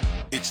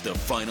It's the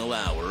final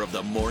hour of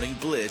the Morning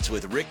Blitz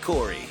with Rick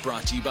Couri,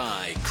 brought to you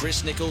by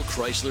Chris Nickel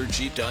Chrysler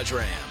Jeep Dodge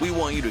Ram. We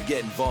want you to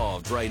get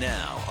involved right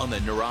now on the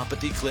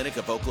Neuropathy Clinic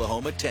of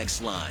Oklahoma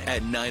text line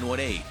at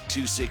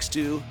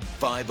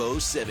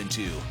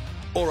 918-262-5072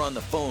 or on the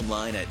phone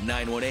line at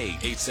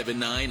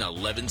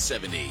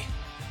 918-879-1170.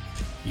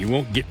 You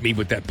won't get me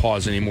with that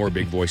pause anymore,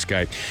 big voice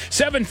guy.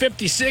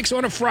 7:56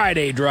 on a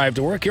Friday drive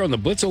to work here on the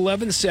Blitz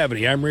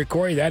 1170. I'm Rick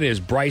Couri. That is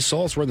Bryce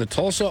Holtz. We're in the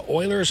Tulsa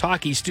Oilers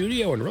hockey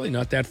studio and really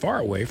not that far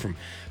away from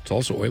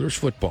Tulsa Oilers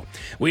football.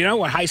 We know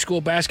what high school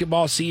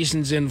basketball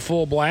season's in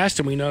full blast,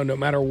 and we know no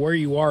matter where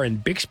you are in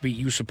Bixby,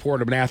 you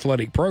support an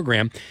athletic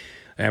program.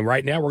 And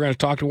right now we're going to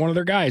talk to one of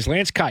their guys.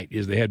 Lance Kite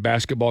is the head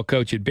basketball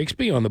coach at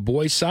Bixby on the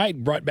boys'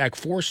 side. Brought back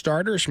 4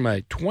 starters from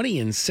a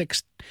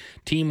 20-6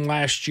 team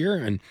last year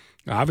and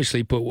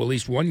obviously put at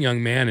least one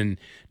young man in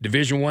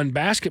Division I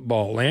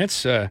basketball.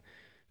 Lance,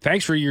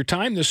 thanks for your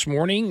time this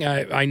morning.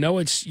 I know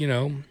it's,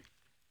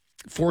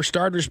 4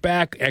 starters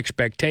back,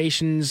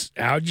 expectations.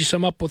 How'd you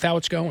sum up with how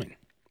it's going?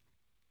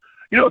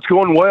 It's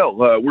going well.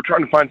 We're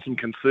trying to find some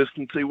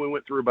consistency. We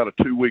went through about a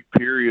 2-week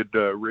period,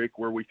 Rick,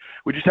 where we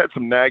just had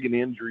some nagging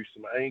injuries,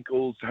 some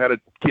ankles, had a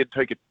kid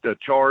take a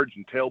charge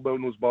and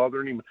tailbone was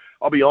bothering him.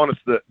 I'll be honest,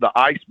 the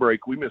ice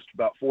break, we missed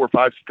about 4 or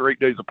 5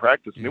 straight days of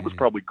practice, and it was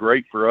probably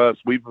great for us.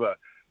 We've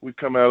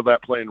come out of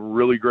that playing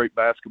really great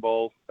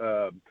basketball.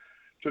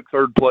 Took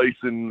 3rd place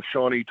in the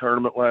Shawnee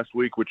tournament last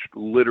week, which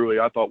literally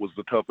I thought was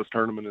the toughest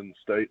tournament in the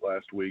state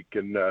last week,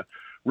 and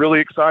really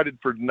excited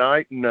for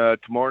tonight and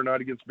tomorrow night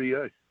against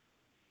BA.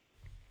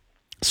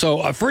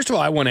 So, first of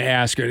all, I want to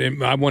ask,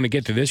 and I want to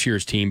get to this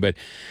year's team, but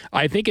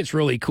I think it's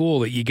really cool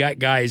that you got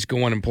guys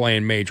going and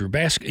playing major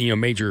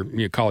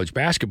college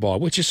basketball,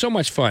 which is so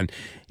much fun.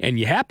 And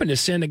you happen to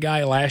send a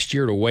guy last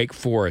year to Wake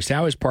Forest.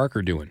 How is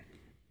Parker doing?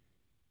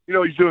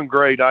 He's doing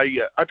great.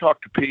 I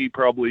talk to P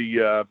probably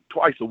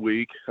twice a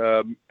week.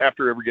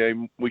 After every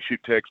game, we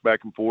shoot texts back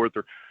and forth,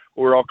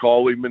 or I'll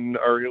call him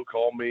or he'll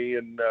call me,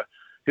 and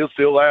he'll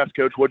still ask,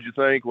 Coach, what'd you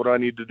think? What do I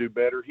need to do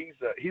better?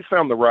 He's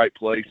found the right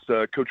place.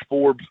 Coach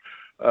Forbes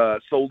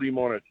sold him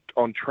on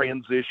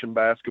transition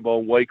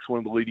basketball. Wake's one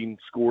of the leading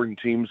scoring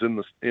teams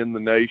in the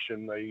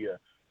nation. They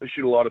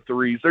shoot a lot of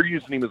threes. They're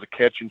using him as a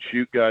catch and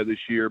shoot guy this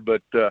year,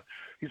 but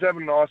he's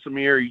having an awesome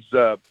year. He's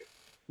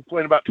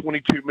playing about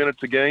 22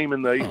 minutes a game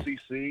in the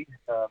ACC.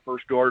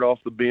 First guard off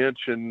the bench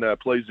and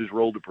plays his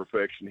role to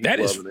perfection. He's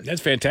loving it. That's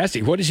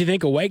fantastic. What does he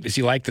think of Wake? Does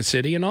he like the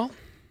city and all?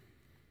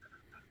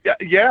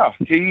 Yeah.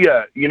 He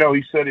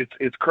said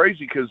it's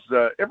crazy because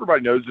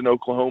everybody knows in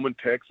Oklahoma and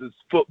Texas,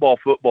 football's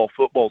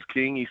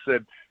king. He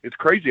said it's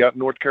crazy out in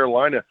North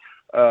Carolina.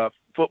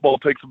 Football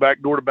takes the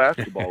back door to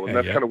basketball, and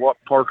that's kind of what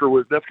Parker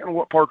was. That's kind of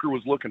what Parker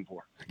was looking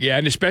for. Yeah,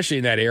 and especially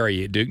in that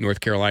area, Duke, North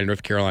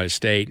Carolina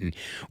State, and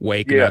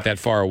Wake, not that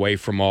far away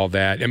from all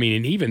that. I mean,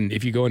 and even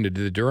if you go into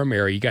the Durham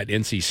area, you got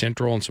NC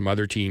Central and some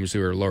other teams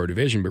who are lower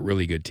division, but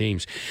really good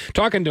teams.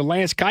 Talking to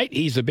Lance Kite,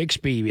 he's the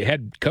Bixby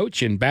head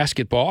coach in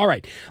basketball. All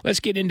right,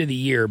 let's get into the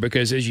year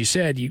because, as you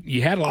said,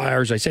 you had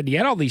you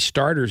had all these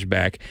starters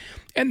back.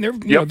 And there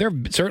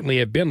certainly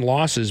have been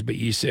losses, but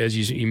you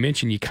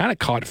mentioned, you kind of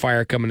caught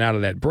fire coming out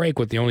of that break,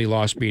 with the only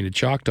loss being to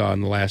Choctaw in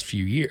the last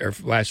few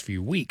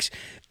weeks.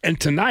 And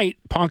tonight,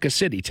 Ponca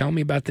City. Tell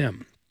me about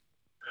them.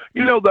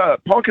 The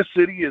Ponca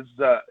City is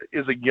a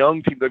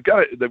young team. They've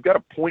got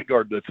a point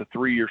guard that's a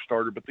 3-year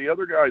starter, but the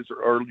other guys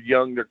are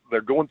young.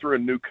 They're going through a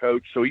new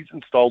coach, so he's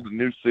installed a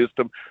new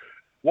system.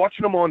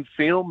 Watching them on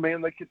film,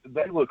 man, they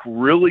look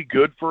really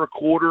good for a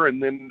quarter,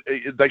 and then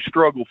they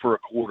struggle for a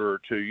quarter or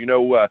two.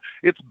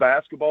 It's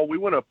basketball. We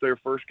went up there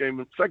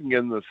second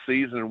game of the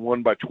season, and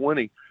won by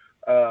 20.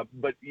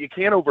 But you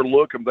can't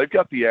overlook them. They've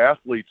got the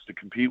athletes to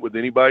compete with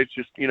anybody. It's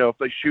just, if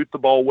they shoot the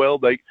ball well,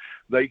 they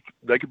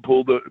can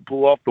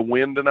pull off the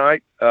win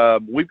tonight.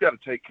 We've got to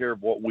take care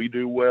of what we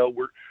do well.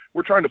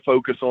 We're trying to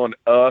focus on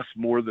us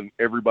more than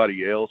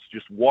everybody else.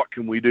 Just what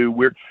can we do?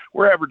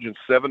 We're averaging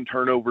 7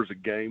 turnovers a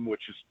game,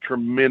 which is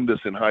tremendous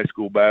in high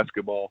school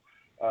basketball.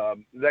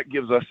 That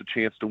gives us a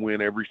chance to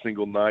win every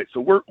single night. So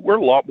we're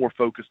a lot more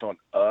focused on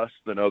us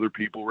than other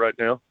people right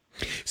now.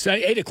 So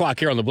 8 o'clock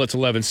here on the Blitz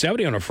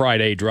 1170 on a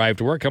Friday drive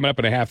to work. Coming up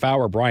in a half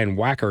hour, Brian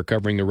Wacker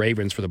covering the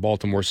Ravens for the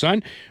Baltimore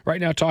Sun.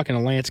 Right now talking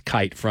to Lance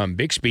Kite from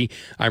Bixby.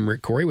 I'm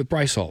Rick Couri with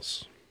Bryce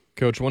Holtz.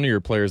 Coach, one of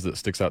your players that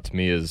sticks out to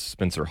me is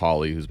Spencer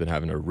Hawley, who's been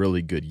having a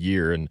really good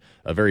year and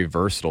a very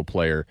versatile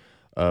player.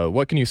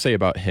 What can you say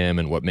about him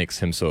and what makes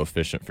him so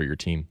efficient for your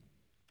team?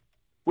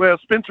 Well,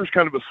 Spencer's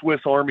kind of a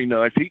Swiss Army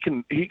knife. He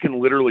can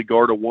literally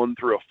guard a 1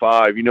 through a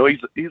 5. He's a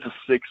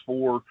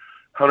 6'4",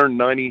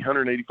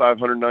 185,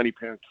 190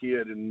 pound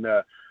kid, and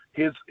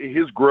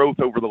his growth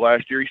over the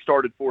last year. He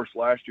started for us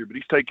last year, but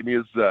he's taken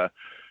his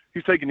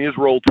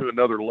role to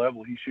another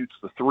level. He shoots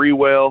the 3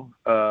 well.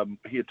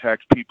 He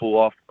attacks people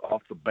off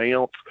the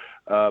bounce.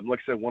 Like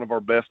I said, one of our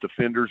best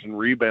defenders and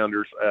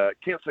rebounders.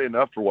 Can't say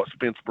enough for what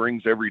Spence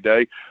brings every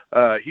day.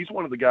 He's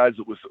one of the guys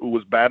that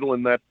was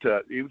battling that.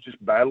 He was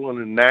just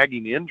battling a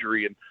nagging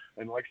injury,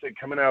 and like I said,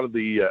 coming out of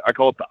the I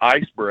call it the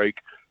ice break.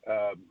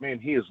 man,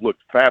 he has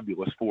looked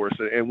fabulous for us,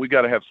 and we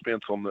got to have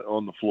Spence on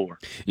the floor.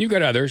 You've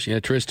got others,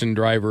 Tristan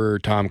Driver,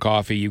 Tom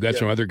Coffey. You've got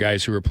some other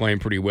guys who are playing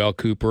pretty well.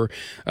 Cooper.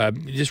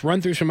 Just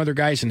run through some other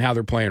guys and how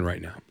they're playing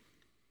right now.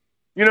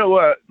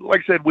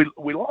 Like I said,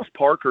 we lost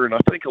Parker, and I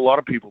think a lot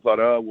of people thought,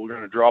 we're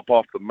going to drop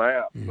off the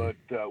map. But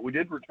we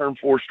did return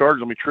 4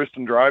 starters. I mean,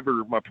 Tristan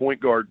Driver, my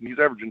point guard, he's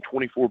averaging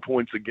 24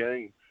 points a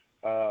game.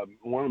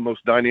 One of the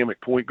most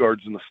dynamic point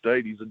guards in the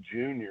state. He's a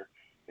junior.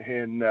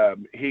 And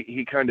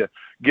he kind of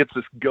gets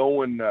us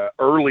going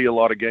early a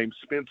lot of games.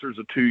 Spencer's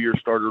a 2-year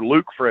starter.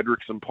 Luke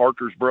Frederickson,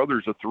 Parker's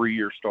brother's a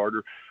 3-year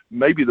starter,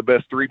 maybe the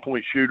best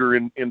three-point shooter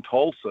in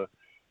Tulsa.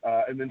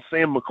 And then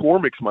Sam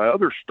McCormick's my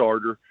other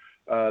starter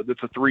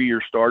that's a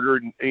 3-year starter.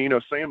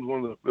 And Sam's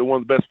one of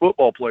the best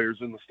football players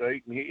in the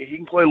state, and he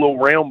can play a little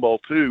round ball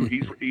too.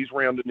 He's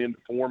rounding into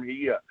form.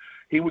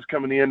 He was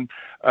coming in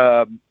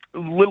a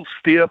little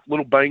stiff, a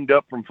little banged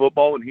up from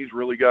football, and he's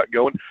really got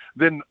going.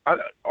 Then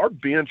our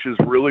bench is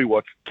really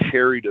what's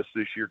carried us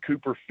this year.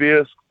 Cooper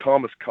Fisk,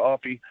 Thomas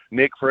Coffey,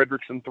 Nick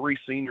Frederickson, 3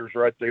 seniors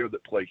right there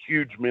that play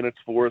huge minutes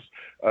for us.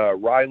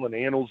 Rylan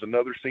Annals,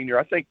 another senior.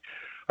 I think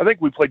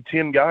we played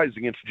 10 guys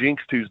against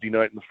Jinx Tuesday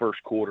night in the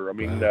first quarter. I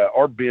mean,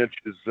 our bench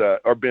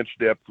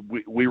depth,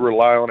 we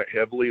rely on it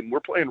heavily, and we're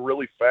playing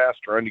really fast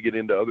trying to get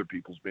into other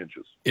people's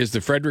benches. Is the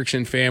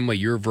Frederickson family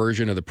your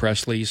version of the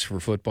Presleys for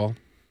football?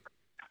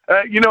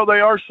 They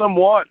are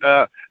somewhat.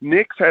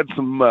 Nick's had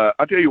some, I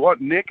tell you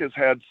what, Nick has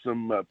had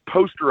some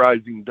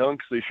posterizing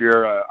dunks this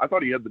year. I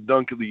thought he had the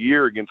dunk of the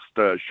year against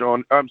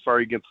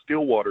against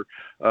Stillwater.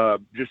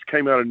 Just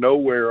came out of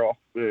nowhere.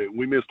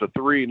 We missed a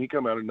 3, and he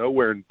come out of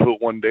nowhere and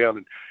put one down,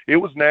 and it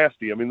was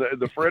nasty. I mean,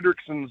 the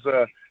Fredericksons,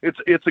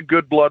 it's a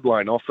good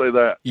bloodline, I'll say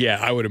that. Yeah,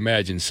 I would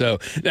imagine. So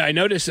I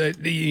noticed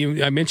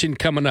I mentioned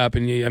coming up,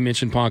 and I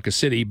mentioned Ponca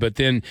City, but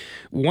then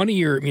one of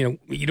your,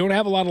 you don't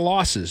have a lot of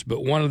losses,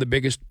 but one of the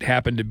biggest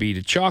happened to be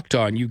to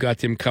Choctaw, and you got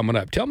them coming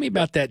up. Tell me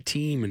about that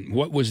team and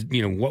what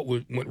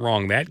went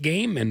wrong that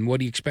game, and what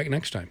do you expect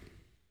next time?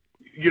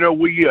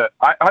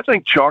 I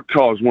think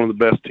Choctaw is one of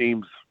the best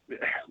teams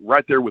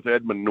right there with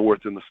Edmond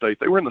North in the state.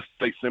 They were in the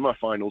state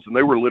semifinals, and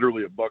they were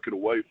literally a bucket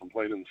away from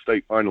playing in the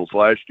state finals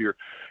last year.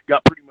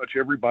 Got pretty much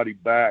everybody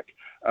back.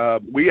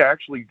 We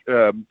actually,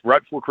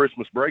 right before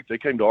Christmas break, they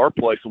came to our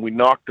place, and we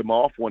knocked them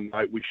off one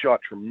night. We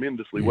shot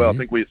tremendously well. I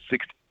think we had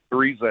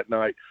 63s that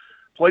night.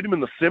 Played them in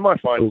the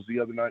semifinals the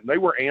other night, and they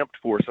were amped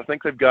for us. I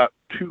think they've got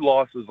 2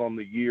 losses on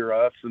the year,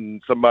 us and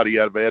somebody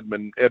out of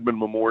Edmond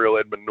Memorial,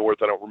 Edmond North,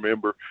 I don't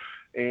remember.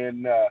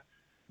 And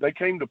they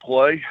came to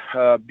play.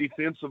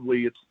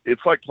 Defensively,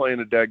 it's like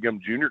playing a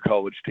dadgum junior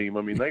college team.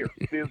 I mean, they are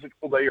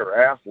physical. They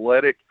are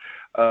athletic.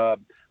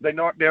 They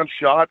knocked down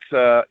shots.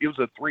 It was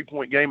a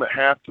 3-point game at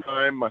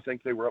halftime. I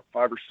think they were up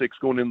 5 or 6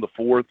 going in the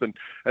fourth,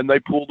 and they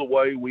pulled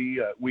away. We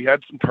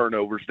had some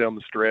turnovers down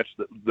the stretch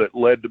that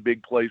led to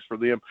big plays for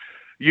them.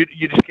 You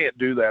just can't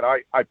do that.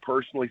 I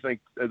personally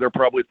think they're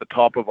probably at the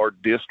top of our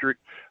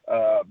district.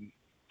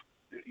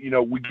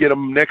 We get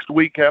them next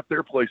week at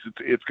their place.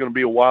 It's going to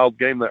be a wild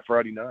game that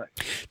Friday night.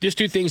 Just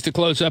 2 things to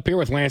close up here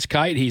with Lance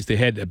Kite. He's the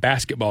head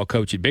basketball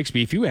coach at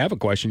Bixby. If you have a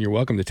question, you're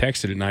welcome to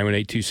text it at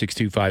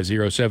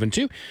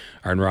 918-262-5072,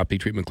 our neuropathy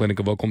treatment clinic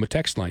of Oklahoma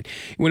text line.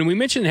 When we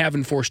mention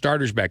having 4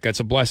 starters back, that's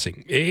a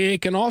blessing.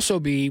 It can also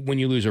be when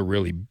you lose a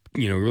really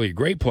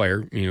great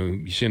player,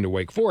 you send to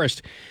Wake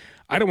Forest.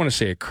 I don't want to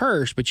say a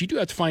curse, but you do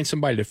have to find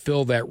somebody to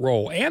fill that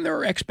role, and there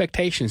are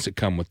expectations that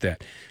come with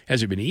that.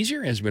 Has it been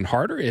easier? Has it been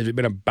harder? Has it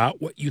been about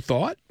what you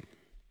thought?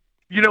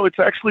 It's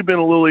actually been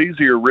a little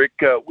easier, Rick.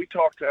 We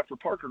talked after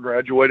Parker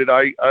graduated.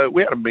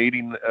 We had a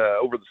meeting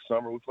over the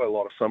summer. We played a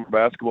lot of summer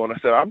basketball, and I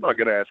said, I'm not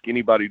going to ask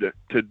anybody to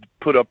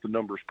put up the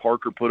numbers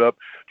Parker put up.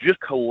 Just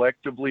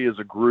collectively as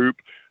a group,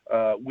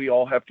 we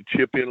all have to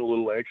chip in a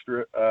little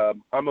extra.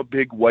 I'm a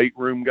big weight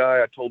room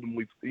guy. I told him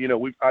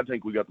I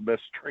think we got the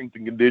best strength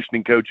and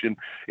conditioning coach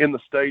in the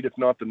state, if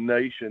not the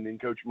nation, in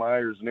Coach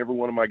Myers, and every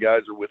one of my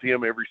guys are with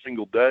him every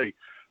single day.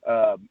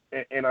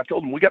 And I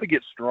told him we got to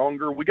get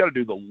stronger. We got to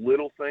do the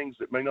little things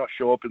that may not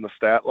show up in the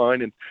stat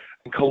line. And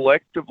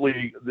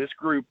collectively, this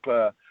group,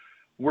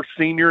 we're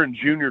senior and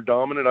junior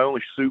dominant. I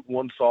only suit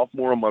 1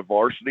 sophomore on my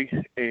varsity,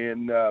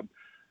 and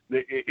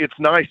it's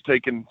nice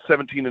taking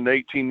 17 and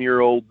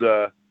 18-year-old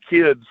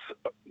kids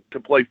to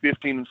play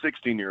 15 and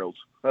 16-year-olds.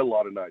 A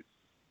lot of nights.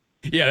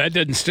 Yeah, that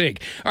doesn't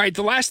stink. All right,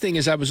 the last thing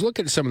is I was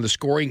looking at some of the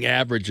scoring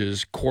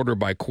averages quarter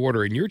by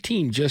quarter, and your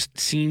team just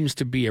seems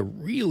to be a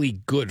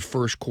really good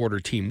first quarter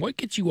team. What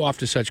gets you off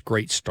to such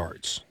great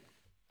starts?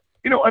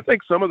 I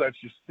think some of that's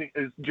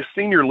just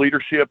senior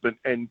leadership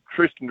and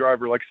Tristan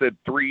Driver, like I said,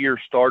 3-year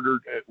starter.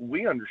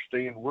 We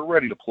understand we're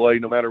ready to play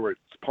no matter whether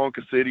it's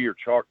Ponca City or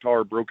Choctaw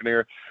or Broken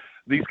Arrow.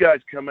 These guys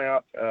come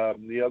out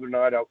the other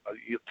night.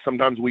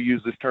 Sometimes we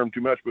use this term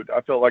too much, but I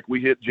felt like we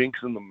hit Jinx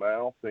in the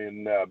mouth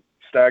and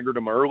staggered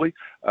them early.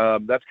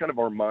 That's kind of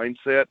our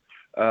mindset.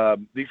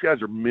 These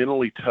guys are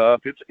mentally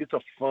tough. It's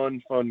a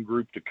fun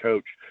group to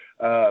coach.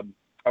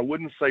 I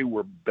wouldn't say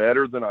we're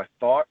better than I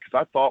thought, because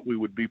I thought we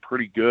would be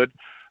pretty good.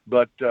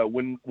 But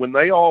when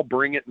they all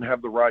bring it and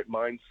have the right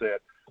mindset,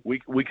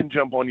 we can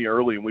jump on you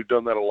early, and we've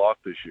done that a lot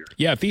this year.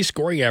 Yeah, if these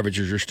scoring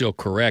averages are still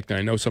correct, and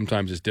I know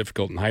sometimes it's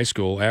difficult in high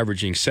school,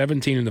 averaging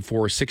 17 in the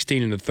fourth,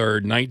 16 in the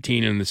third,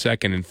 19 in the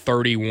second, and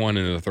 31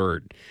 in the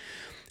third.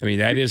 I mean,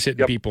 that is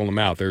hitting people in the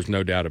mouth. There's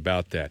no doubt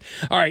about that.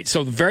 All right,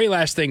 so the very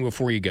last thing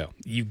before you go,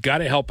 you've got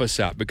to help us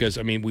out because,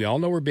 I mean, we all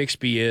know where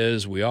Bixby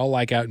is. We all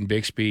like out in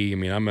Bixby. I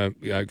mean, I'm a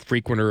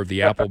frequenter of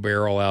the Apple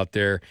Barrel out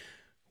there.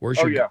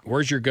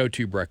 Where's your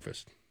go-to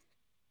breakfast?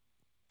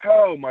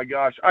 Oh, my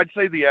gosh. I'd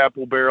say the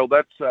Apple Barrel.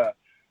 That's,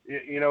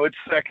 it's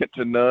second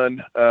to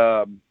none.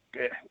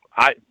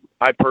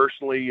 I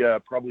personally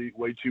probably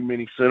way too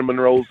many cinnamon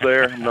rolls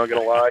there. I'm not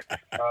gonna lie.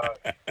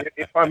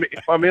 If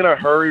I'm in a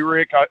hurry,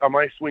 Rick, I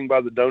might swing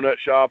by the donut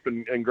shop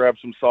and grab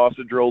some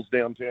sausage rolls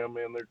downtown.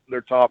 Man,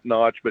 they're top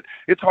notch. But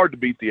it's hard to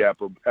beat the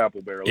Apple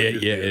Barrel. Yeah,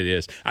 it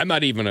is. I'm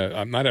not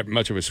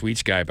much of a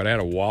sweets guy, but I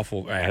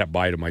had a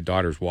bite of my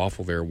daughter's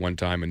waffle there one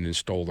time and then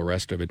stole the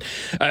rest of it.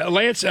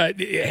 Lance,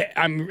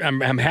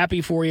 I'm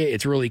happy for you.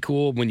 It's really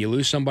cool when you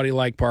lose somebody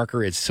like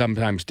Parker. It's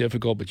sometimes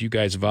difficult, but you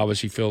guys have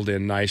obviously filled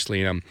in nicely,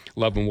 and I'm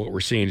loving what we're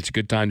seeing. It's a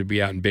good time to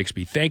be out in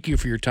Bixby. Thank you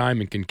for your time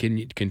and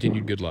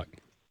continued good luck.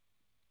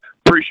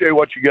 Appreciate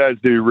what you guys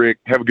do, Rick.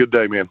 Have a good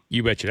day, man.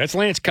 You betcha. That's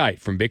Lance Kite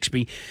from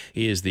Bixby.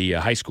 He is the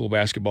high school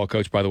basketball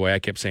coach. By the way, I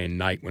kept saying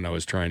Knight when I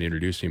was trying to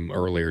introduce him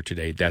earlier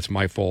today. That's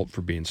my fault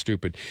for being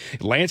stupid.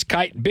 Lance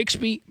Kite,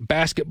 Bixby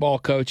basketball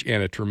coach,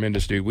 and a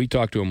tremendous dude. We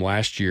talked to him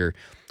last year.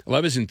 I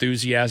love his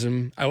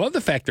enthusiasm. I love the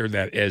fact they're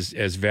that as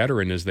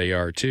veteran as they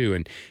are, too.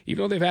 And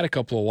even though they've had a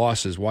couple of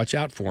losses, watch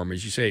out for him.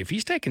 As you say, if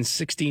he's taking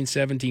 16,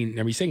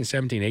 17, he's taking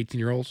 17,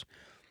 18-year-olds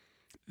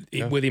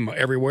with him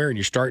everywhere, and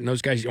you're starting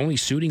those guys, only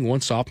suiting one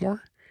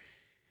sophomore?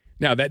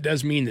 Now, that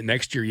does mean that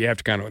next year you have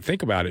to kind of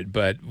think about it,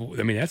 but,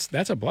 I mean,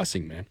 that's a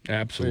blessing, man.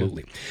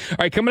 Absolutely. All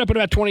right, coming up in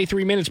about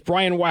 23 minutes,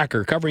 Brian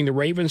Wacker covering the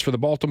Ravens for the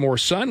Baltimore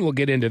Sun. We'll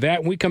get into that.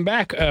 When we come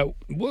back,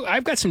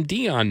 I've got some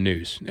Dion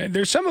news.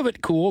 There's some of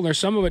it cool. There's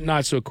some of it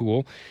not so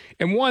cool.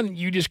 And one,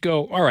 you just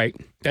go, all right,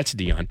 that's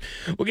Dion.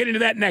 We'll get into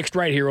that next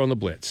right here on The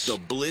Blitz. The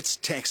Blitz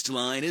text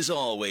line is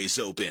always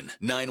open.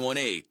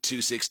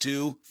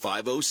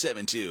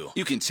 918-262-5072.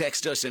 You can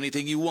text us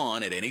anything you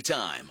want at any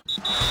time.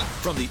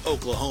 From the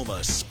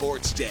Oklahoma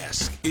Sports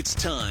Desk, it's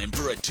time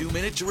for a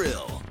 2-minute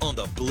drill on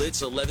the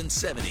Blitz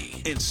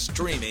 1170 and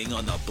streaming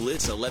on the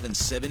Blitz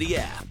 1170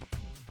 app.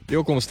 The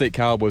Oklahoma State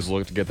Cowboys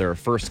look to get their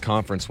first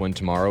conference win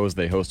tomorrow as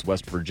they host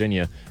West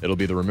Virginia. It'll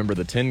be the Remember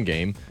the 10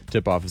 game.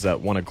 Tip-off is at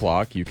 1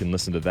 o'clock. You can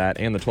listen to that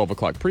and the 12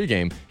 o'clock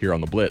pregame here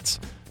on the Blitz.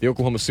 The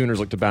Oklahoma Sooners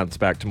look to bounce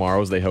back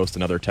tomorrow as they host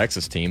another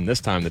Texas team,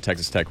 this time the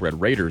Texas Tech Red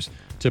Raiders.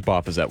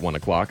 Tip-off is at 1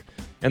 o'clock.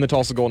 And the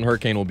Tulsa Golden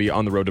Hurricane will be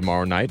on the road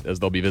tomorrow night as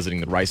they'll be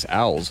visiting the Rice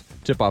Owls.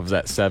 Tip-off is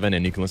at 7,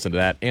 and you can listen to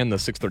that and the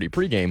 6:30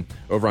 pregame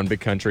over on Big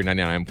Country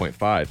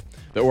 99.5.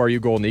 The ORU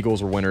Golden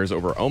Eagles were winners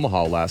over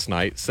Omaha last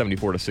night,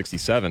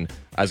 74-67.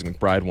 Isaac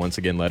McBride once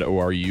again led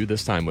ORU,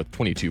 this time with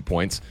 22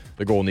 points.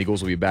 The Golden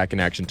Eagles will be back in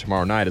action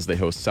tomorrow night as they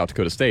host South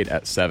Dakota State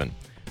at 7.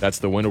 That's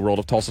the Winter World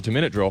of Tulsa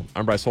 2-minute drill.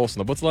 I'm Bryce Holson,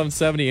 the Blitz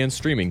 1170, and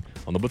streaming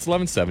on the Blitz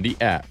 1170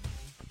 app.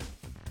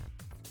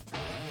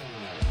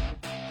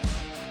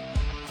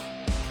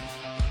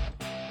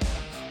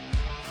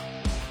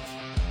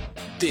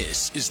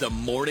 This is the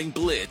Morning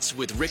Blitz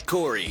with Rick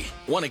Couri.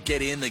 Want to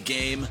get in the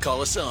game?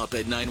 Call us up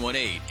at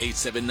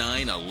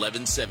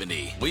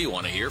 918-879-1170. We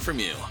want to hear from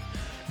you.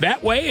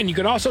 That way, and you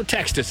can also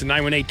text us at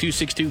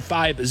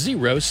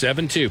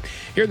 918-262-5072.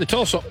 Here in the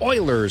Tulsa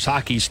Oilers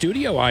hockey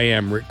studio, I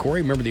am Rick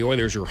Couri. Remember, the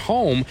Oilers are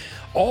home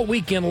all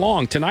weekend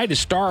long. Tonight is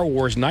Star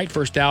Wars night.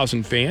 First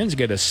 1,000 fans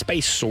get a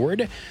space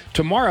sword.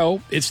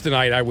 Tomorrow, it's the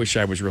night I wish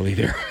I was really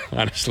there,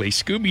 honestly.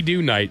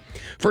 Scooby-Doo night.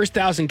 First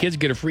 1,000 kids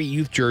get a free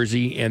youth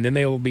jersey, and then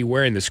they will be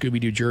wearing the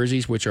Scooby-Doo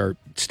jerseys, which are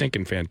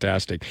stinking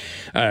fantastic,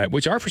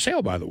 which are for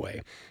sale, by the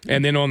way.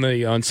 And then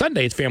on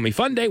Sunday, it's Family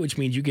Fun Day, which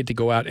means you get to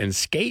go out and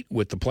skate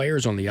with the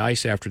players on the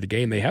ice after the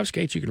game. They have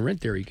skates you can rent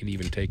there. You can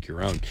even take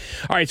your own.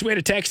 All right, so we had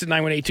a text at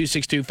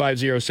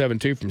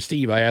 918-262-5072 from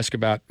Steve. I asked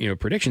about,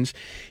 predictions.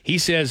 He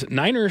says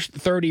Niners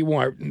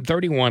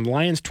 31,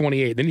 Lions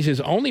 28. Then he says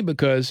only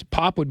because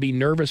Pop would be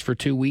nervous for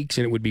 2 weeks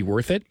and it would be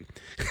worth it.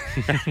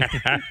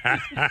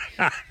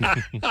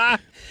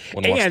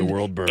 Want to watch the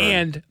world burn.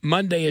 And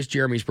Monday is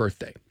Jeremy's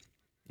birthday.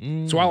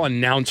 So I'll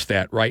announce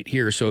that right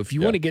here. So if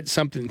you want to get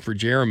something for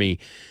Jeremy,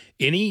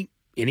 any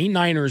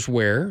Niners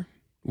wear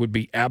would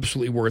be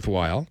absolutely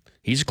worthwhile.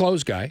 He's a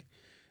clothes guy,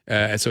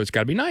 so it's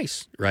got to be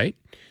nice, right?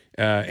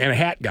 And a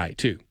hat guy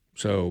too.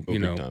 So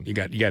you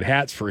got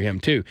hats for him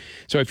too.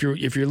 So if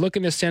you're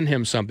looking to send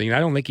him something, I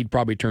don't think he'd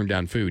probably turn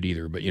down food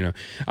either. But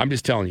I'm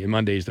just telling you,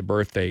 Monday's the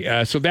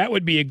birthday, so that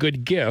would be a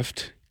good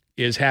gift,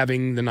 is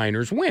having the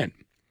Niners win.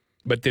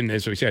 But then,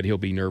 as we said, he'll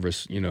be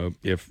nervous,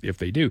 if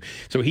they do.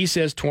 So he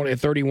says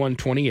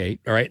 31-28.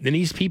 All right. Then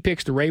he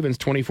picks the Ravens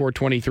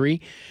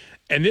 24-23.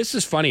 And this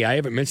is funny. I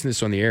haven't mentioned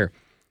this on the air.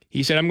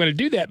 He said, I'm going to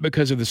do that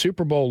because of the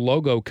Super Bowl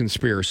logo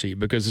conspiracy,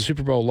 because the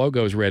Super Bowl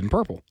logo is red and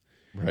purple.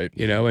 Right.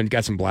 And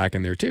got some black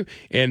in there too.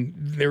 And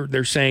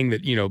they're saying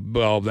that,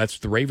 well, that's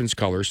the Ravens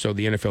colors, so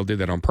the NFL did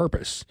that on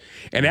purpose.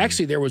 And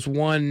actually there was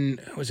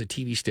it was a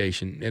TV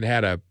station. It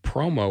had a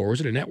promo, or was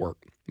it a network?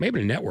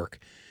 Maybe a network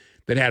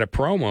that had a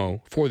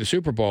promo for the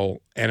Super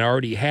Bowl and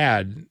already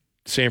had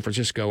San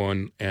Francisco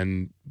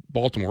and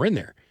Baltimore in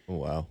there. Oh,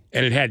 wow.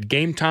 And it had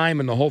game time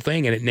and the whole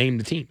thing, and it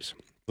named the teams.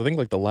 I think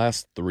like the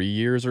last 3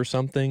 years or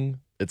something,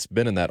 it's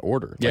been in that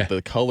order. Yeah. Like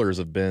the colors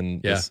have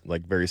been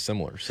like very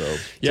similar. So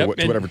Yep.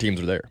 to whatever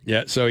teams are there.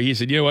 Yeah, so he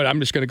said, you know what,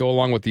 I'm just going to go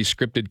along with the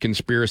scripted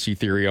conspiracy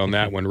theory on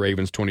that one.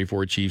 Ravens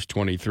 24, Chiefs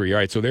 23. All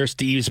right, so there's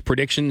Steve's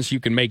predictions.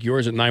 You can make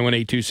yours at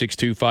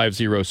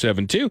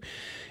 918-262-5072.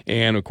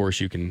 And, of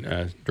course, you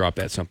can drop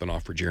that something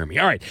off for Jeremy.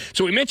 All right,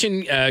 so we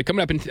mentioned,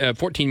 coming up in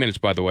 14 minutes,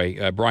 by the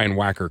way, Brian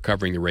Wacker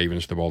covering the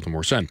Ravens for the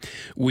Baltimore Sun.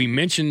 We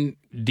mentioned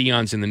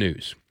Deion's in the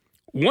news.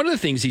 One of the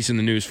things he's in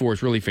the news for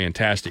is really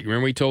fantastic.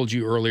 Remember we told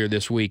you earlier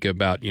this week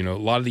about, a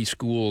lot of these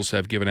schools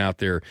have given out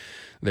their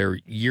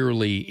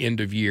yearly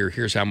end of year,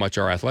 here's how much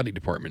our athletic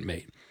department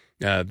made.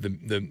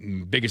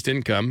 The biggest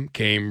income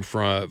came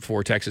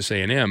for Texas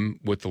A&M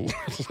with the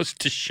list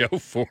to show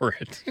for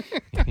it.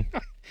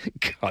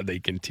 God, they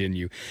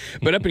continue.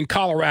 But up in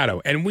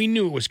Colorado, and we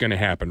knew it was going to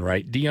happen,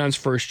 right? Deion's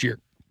first year,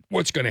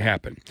 what's going to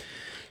happen?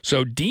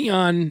 So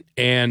Deion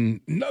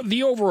and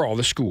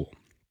the school,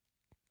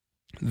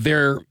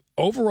 their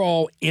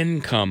overall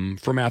income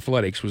from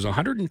athletics was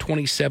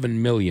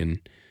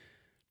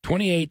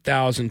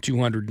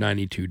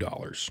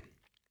 $127,028,292.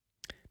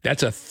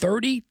 That's a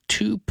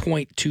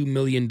 $32.2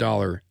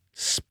 million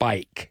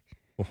spike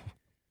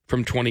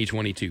from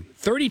 2022.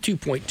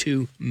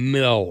 $32.2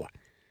 mil.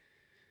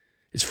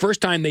 It's the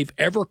first time they've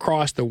ever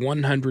crossed the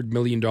 $100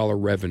 million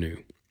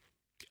revenue,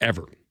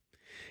 ever.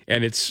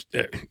 And it's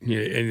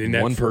in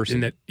that one person.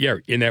 In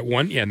that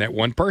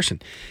one person.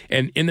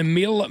 And in the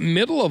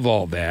middle of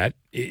all that,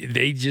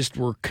 they just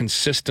were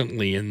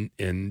consistently in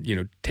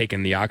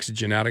taking the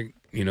oxygen out of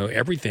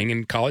everything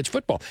in college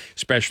football,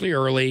 especially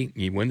early.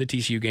 You win the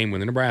TCU game, win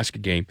the Nebraska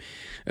game.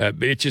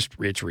 But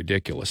it's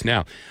ridiculous.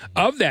 Now,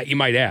 of that, you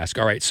might ask,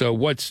 all right, so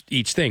what's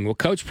each thing? Well,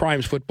 Coach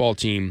Prime's football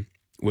team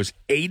was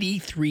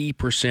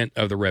 83%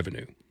 of the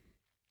revenue,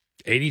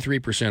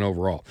 83%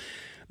 overall.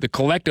 The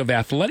collective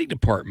athletic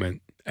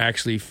department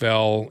actually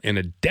fell in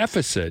a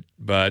deficit,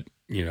 but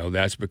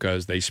that's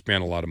because they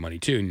spent a lot of money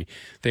too. And the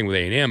thing with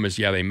A&M is,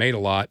 they made a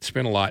lot,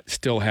 spent a lot,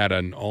 still had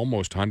an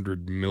almost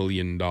 $100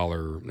 million,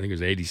 I think it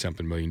was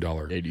 $80-something million.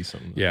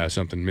 80-something. Yeah,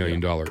 something million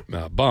dollar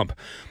bump.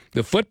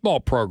 The football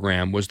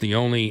program was the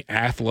only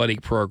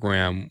athletic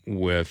program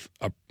with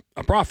a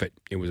profit.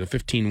 It was a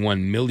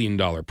 $15.1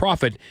 million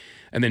profit.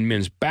 And then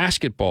men's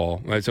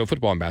basketball, so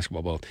football and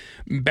basketball both.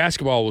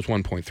 Basketball was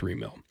 $1.3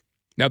 million.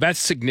 Now, that's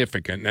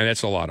significant, and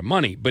that's a lot of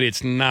money, but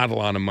it's not a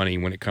lot of money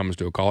when it comes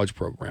to a college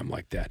program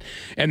like that.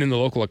 And then the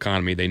local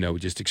economy, they know,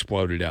 just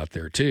exploded out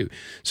there, too.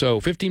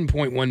 So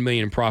 $15.1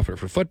 million in profit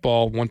for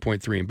football,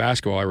 $1.3 in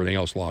basketball, everything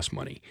else lost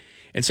money.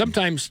 And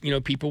sometimes,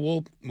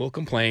 people will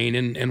complain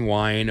and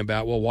whine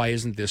about, well, why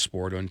isn't this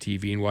sport on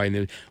TV? And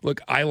why?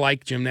 Look, I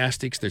like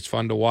gymnastics. It's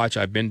fun to watch.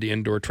 I've been to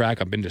indoor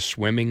track. I've been to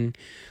swimming.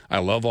 I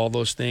love all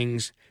those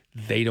things.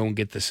 They don't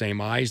get the same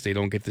eyes. They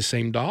don't get the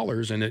same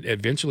dollars. And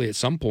eventually, at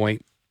some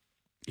point,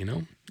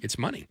 it's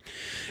money.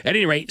 At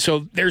any rate,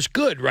 so there's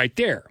good right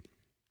there.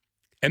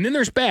 And then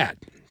there's bad.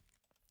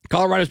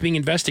 Colorado's being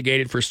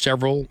investigated for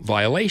several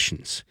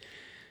violations.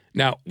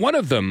 Now, one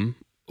of them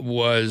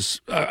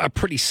was a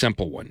pretty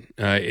simple one.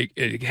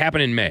 It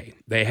happened in May.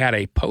 They had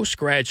a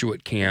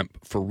postgraduate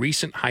camp for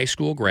recent high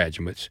school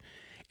graduates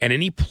and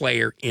any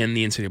player in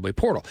the NCAA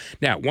portal.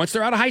 Now, once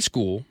they're out of high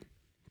school,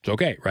 it's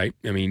okay, right?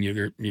 I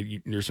mean,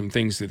 there's some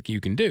things that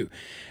you can do.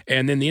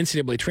 And then the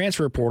NCAA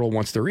transfer portal,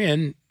 once they're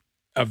in,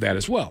 of that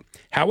as well.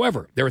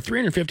 However, there were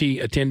 350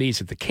 attendees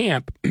at the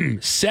camp.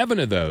 7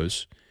 of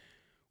those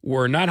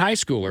were not high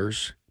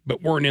schoolers,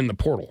 but weren't in the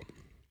portal.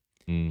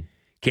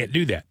 Can't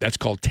do that. That's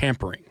called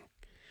tampering.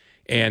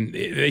 And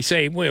they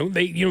say, well,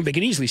 they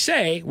can easily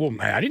say, well,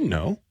 I didn't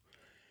know.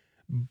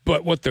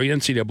 But what the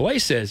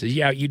NCAA says is,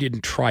 you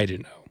didn't try to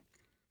know.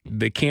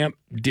 The camp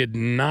did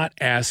not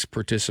ask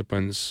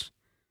participants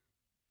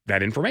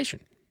that information.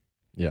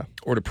 Yeah.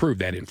 Or to prove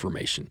that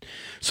information.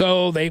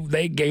 So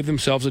they gave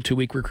themselves a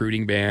 2-week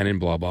recruiting ban and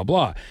blah, blah,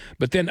 blah.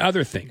 But then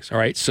other things. All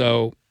right.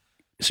 So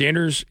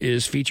Sanders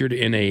is featured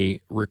in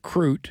a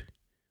recruit,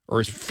 or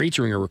is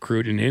featuring a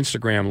recruit in an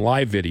Instagram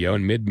live video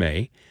in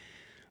mid-May.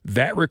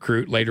 That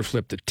recruit later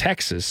flipped to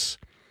Texas,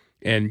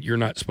 and you're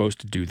not supposed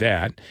to do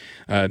that.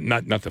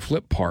 Not the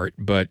flip part,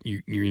 but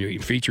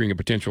you're featuring a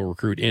potential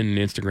recruit in an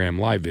Instagram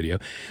live video.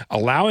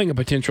 Allowing a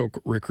potential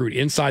recruit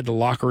inside the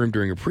locker room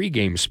during a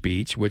pregame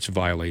speech, which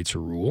violates a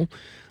rule.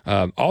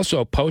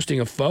 Also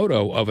posting a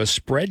photo of a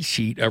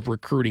spreadsheet of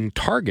recruiting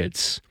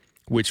targets,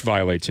 which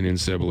violates an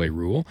NCAA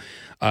rule.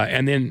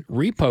 And then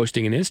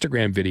reposting an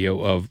Instagram video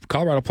of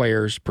Colorado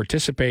players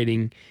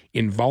participating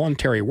in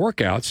voluntary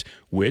workouts,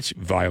 which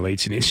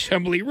violates an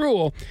NCAA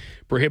rule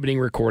prohibiting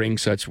recording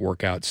such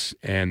workouts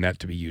and that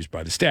to be used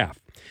by the staff.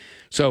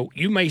 So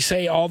you may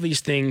say all these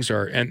things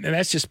are, and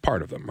that's just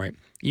part of them, right?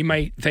 You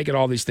might take at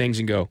all these things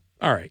and go,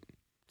 all right,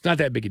 it's not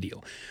that big a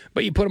deal.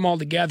 But you put them all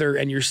together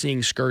and you're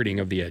seeing skirting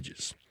of the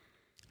edges.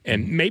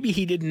 And maybe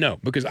he didn't know,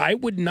 because I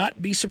would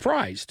not be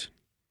surprised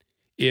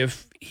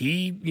if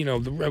he,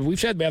 we've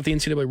said about the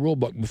NCAA rule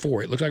book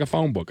before. It looks like a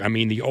phone book. I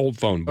mean, the old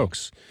phone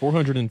books.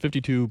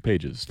 452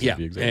 pages, to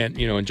be exact.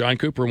 And John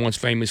Cooper once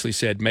famously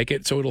said, make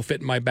it so it'll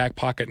fit in my back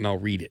pocket and I'll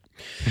read it,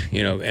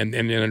 and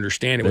then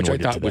understand it, which I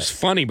thought was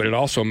funny, but it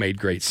also made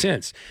great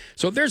sense.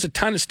 So there's a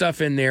ton of stuff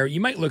in there. You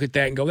might look at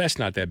that and go, that's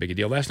not that big a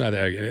deal. That's not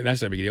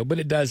that big a deal, but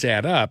it does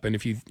add up. And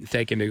if you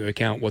take into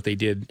account what they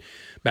did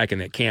back in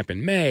that camp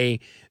in May,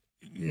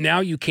 now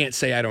you can't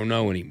say I don't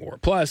know anymore.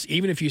 Plus,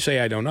 even if you say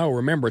I don't know,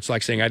 remember, it's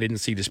like saying I didn't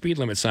see the speed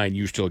limit sign,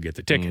 you still get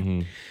the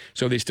ticket.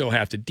 So they still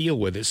have to deal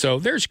with it. So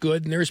there's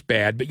good and there's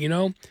bad. But,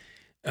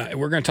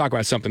 we're going to talk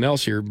about something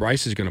else here.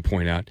 Bryce is going to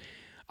point out.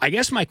 I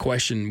guess my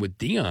question with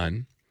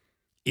Deion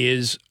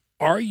is,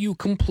 are you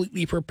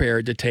completely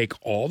prepared to take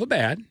all the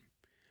bad,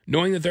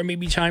 knowing that there may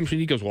be times when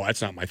he goes, well,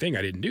 that's not my thing.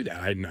 I didn't do that.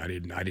 I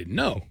didn't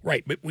know.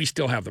 Right, but we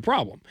still have the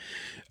problem.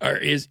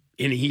 And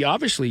he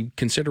obviously,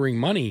 considering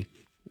money,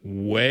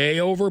 way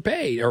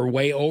overpaid or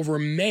way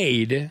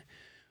overmade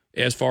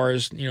as far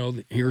as,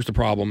 here's the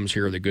problems,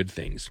 here are the good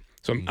things.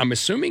 So I'm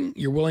assuming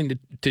you're willing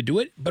to do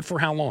it, but for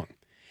how long?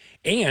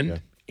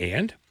 And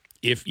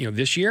if,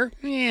 this year,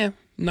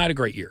 not a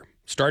great year.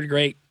 Started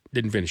great,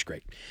 didn't finish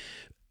great.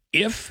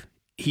 If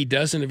he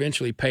doesn't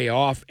eventually pay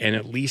off and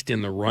at least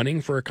in the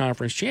running for a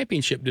conference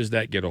championship, does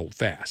that get old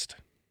fast?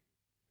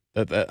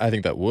 I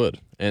think that would.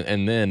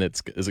 And then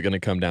is it going to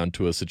come down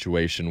to a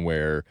situation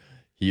where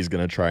he's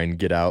going to try and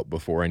get out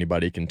before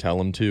anybody can tell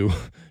him to,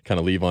 kind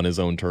of leave on his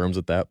own terms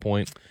at that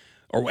point?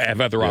 Or have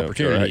other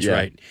opportunities,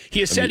 right? He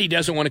has said he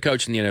doesn't want to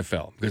coach in the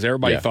NFL because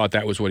everybody thought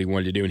that was what he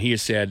wanted to do. And he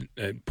has said,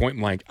 point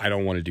blank, I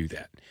don't want to do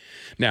that.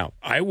 Now,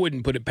 I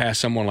wouldn't put it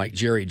past someone like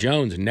Jerry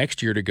Jones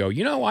next year to go,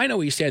 I know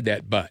he said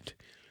that, but.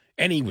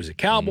 And he was a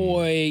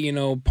Cowboy,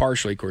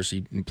 partially. Of course,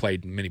 he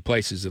played in many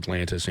places,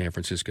 Atlanta, San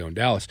Francisco, and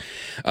Dallas.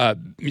 So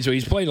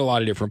he's played a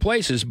lot of different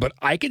places. But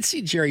I could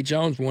see Jerry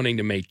Jones wanting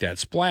to make that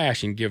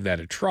splash and give that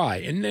a try.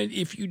 And then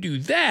if you do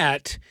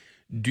that,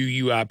 do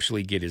you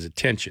actually get his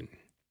attention?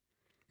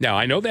 Now,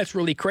 I know that's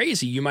really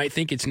crazy. You might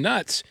think it's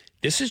nuts.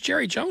 This is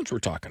Jerry Jones we're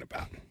talking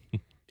about.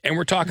 And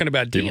we're talking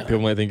about Deion.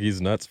 People might think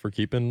he's nuts for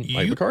keeping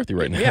Mike McCarthy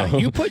right now. Yeah,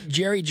 you put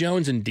Jerry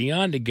Jones and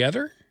Deion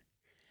together,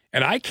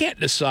 and I can't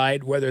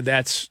decide whether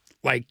that's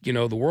like,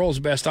 the world's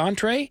best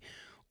entree,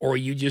 or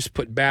you just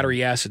put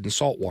battery acid and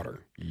salt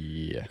water.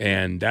 Yeah.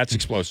 And that's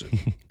explosive.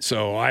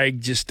 So I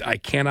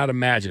cannot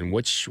imagine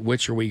which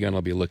are we going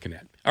to be looking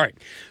at. All right.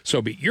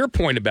 So but your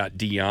point about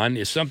Deion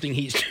is something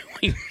he's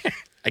doing.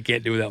 I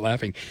can't do without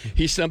laughing.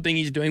 He's something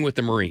he's doing with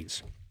the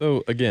Marines.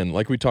 So again,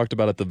 like we talked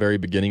about at the very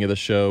beginning of the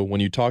show, when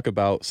you talk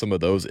about some of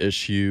those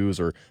issues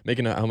or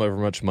making however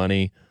much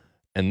money,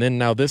 and then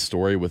now this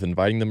story with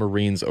inviting the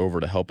Marines over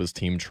to help his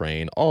team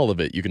train, all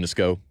of it, you can just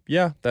go,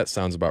 yeah, that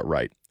sounds about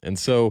right. And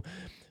so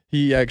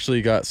he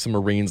actually got some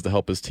Marines to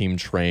help his team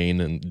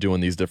train and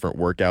doing these different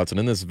workouts. And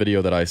in this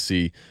video that I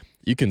see,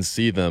 you can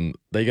see them.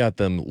 They got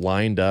them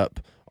lined up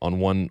on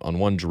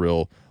one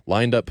drill,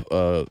 lined up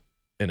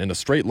in a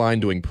straight line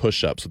doing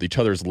push-ups with each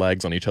other's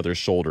legs on each other's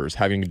shoulders,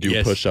 having to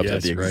do push-ups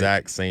at the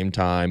exact same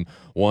time.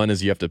 One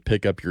is you have to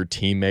pick up your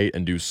teammate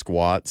and do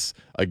squats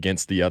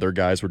against the other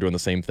guys who are doing the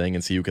same thing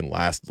and see who can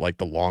last like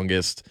the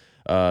longest.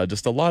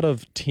 Just a lot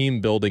of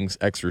team building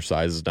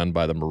exercises done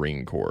by the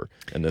Marine Corps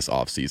in this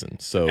off season.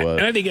 So,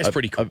 and I think it's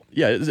pretty cool.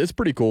 It's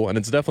pretty cool, and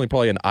it's definitely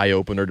probably an eye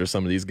opener to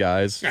some of these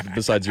guys.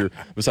 besides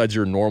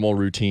your normal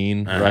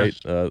routine, right?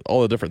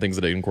 All the different things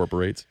that it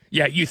incorporates.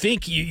 Yeah, you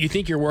think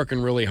you're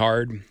working really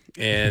hard,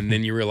 and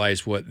then you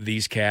realize what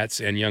these cats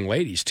and young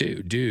ladies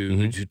too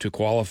do to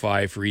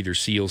qualify for either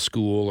SEAL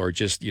school or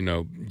just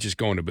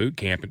going to boot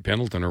camp at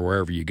Pendleton or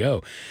wherever you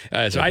go.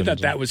 So I thought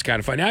that was kind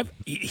of fun. Now,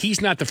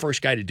 he's not the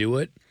first guy to do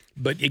it.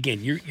 But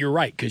again, you're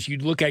right, because you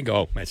look at it and go,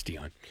 oh, that's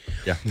Deion.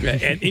 Yeah.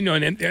 and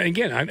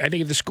again, I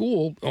think at the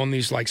school on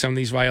these, like some of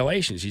these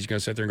violations, he's going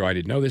to sit there and go, I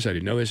didn't know this.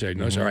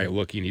 All right,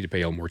 look, you need to pay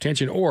a little more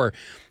attention. Or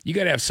you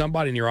got to have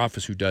somebody in your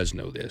office who does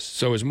know this.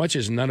 So as much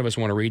as none of us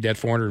want to read that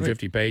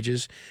 450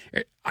 pages,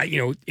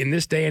 in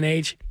this day and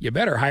age, you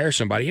better hire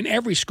somebody. And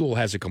every school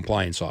has a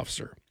compliance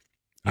officer.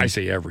 I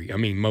say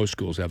most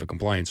schools have a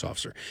compliance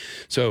officer.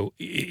 So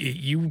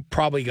you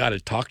probably got to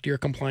talk to your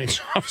compliance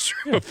officer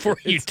before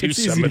you do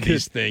some of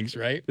these things,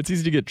 right? It's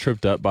easy to get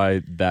tripped up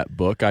by that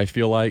book, I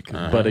feel like.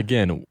 But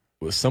again,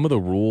 with some of the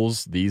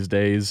rules these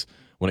days,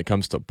 when it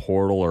comes to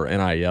portal or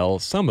NIL,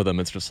 some of them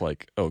it's just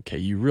like, okay,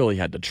 you really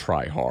had to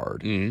try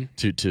hard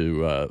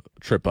to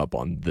trip up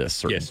on this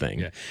certain thing.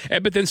 Yeah.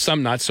 But then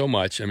some not so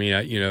much. I mean,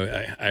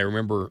 I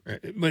remember,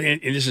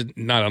 and this is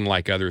not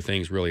unlike other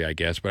things really, I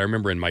guess, but I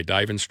remember in my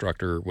dive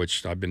instructor,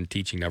 which I've been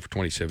teaching now for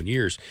 27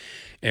 years,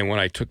 and when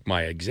I took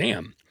my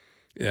exam,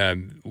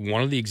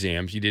 one of the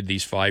exams, you did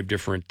these 5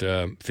 different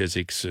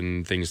physics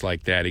and things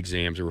like that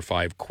exams. There were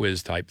 5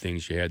 quiz-type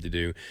things you had to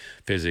do,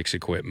 physics,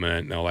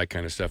 equipment, and all that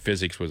kind of stuff.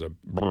 Physics was a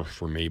brr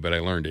for me, but I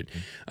learned it.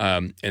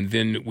 And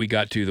then we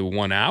got to the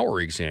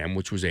 1-hour exam,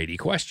 which was 80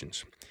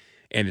 questions,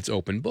 and it's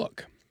open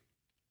book.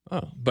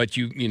 Oh. But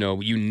you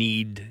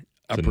need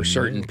a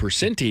certain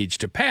percentage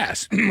to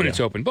pass when it's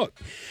open book.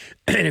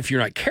 And if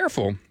you're not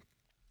careful,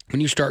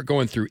 when you start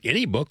going through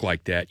any book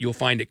like that, you'll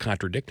find it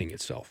contradicting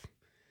itself.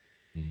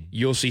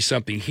 You'll see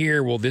something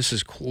here. Well, this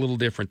is a little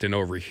different than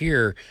over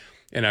here.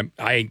 And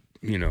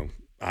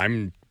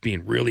I'm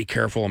being really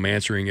careful. I'm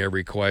answering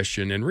every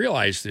question and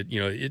realize that,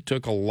 it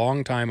took a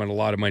long time and a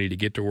lot of money to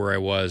get to where I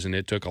was. And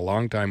it took a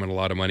long time and a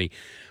lot of money.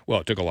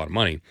 Well, it took a lot of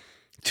money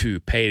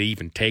to pay to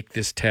even take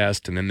this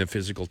test, and then the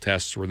physical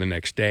tests were the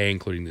next day,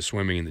 including the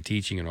swimming and the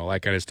teaching and all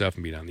that kind of stuff,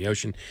 and being on the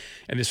ocean.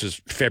 And this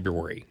is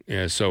February,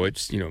 so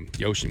it's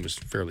the ocean was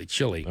fairly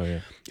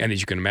chilly, and as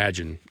you can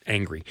imagine,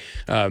 angry.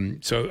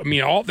 There's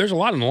a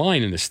lot on the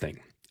line in this thing,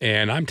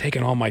 and I'm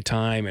taking all my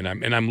time,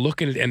 and I'm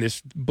looking at, and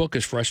this book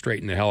is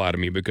frustrating the hell out of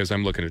me because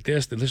I'm looking at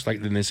this. It looks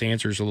like then this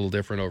answer is a little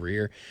different over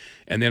here,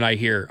 and then I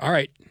hear, all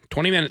right,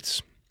 20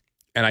 minutes.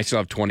 And I still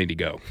have 20 to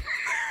go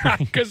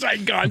because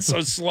I'd gone so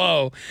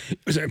slow.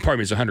 It's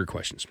 100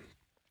 questions.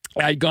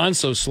 I'd gone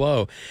so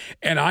slow,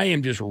 and I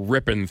am just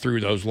ripping through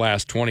those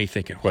last 20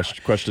 thinking,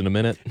 Question a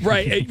minute.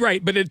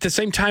 Right. But at the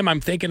same time, I'm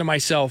thinking to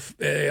myself,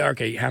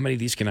 okay, how many of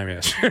these can I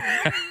miss?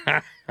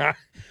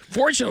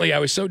 Fortunately, I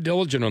was so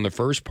diligent on the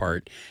first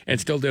part and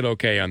still did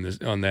okay on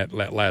that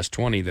last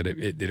 20 that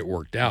it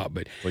worked out.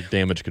 But like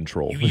damage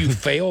control. you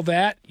fail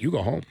that, you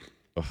go home.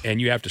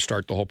 And you have to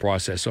start the whole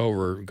process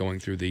over, going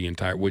through the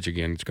entire, which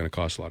again, it's going to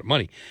cost a lot of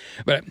money.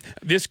 But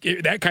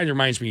that kind of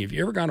reminds me, have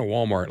you ever gone to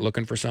Walmart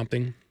looking for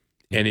something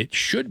and it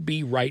should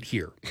be right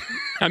here?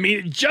 I mean,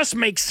 it just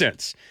makes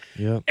sense.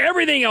 Yeah.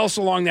 Everything else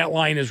along that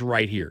line is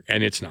right here,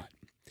 and it's not.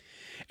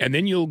 And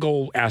then you'll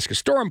go ask a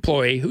store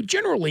employee who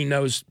generally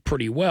knows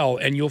pretty well,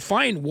 and you'll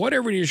find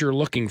whatever it is you're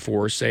looking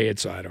for, say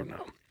it's, I don't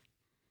know.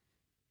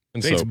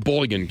 It's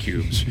bullion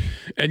cubes,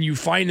 and you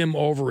find them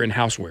over in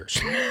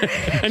housewares.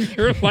 And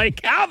you're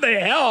like, how the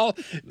hell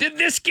did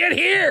this get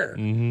here?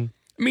 Mm-hmm.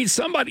 I mean,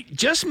 somebody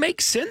just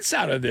make sense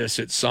out of this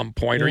at some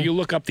point, or you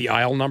look up the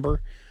aisle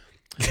number.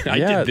 I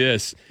did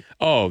this.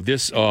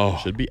 This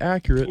should be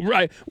accurate.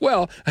 Right.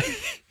 Well,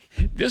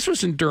 this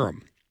was in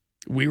Durham.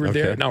 We were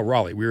there. No,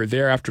 Raleigh. We were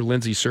there after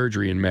Lindsay's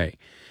surgery in May,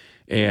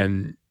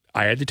 and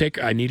I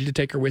needed to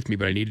take her with me,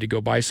 but I needed to go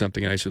buy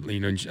something. And I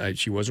said,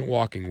 she wasn't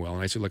walking well.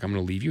 And I said, look, I'm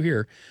going to leave you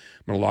here.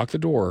 I'm going to lock the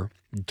door.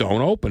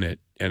 Don't open it,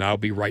 and I'll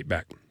be right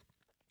back.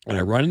 And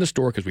I run in the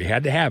store because we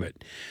had to have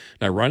it.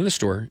 And I run in the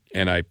store,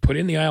 and I put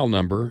in the aisle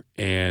number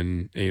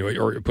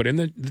or put in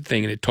the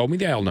thing, and it told me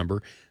the aisle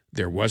number.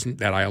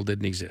 That aisle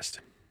didn't exist.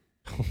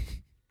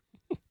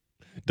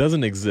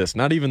 Doesn't exist.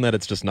 Not even that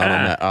it's just not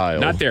on that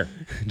aisle. Not there.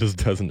 It just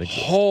doesn't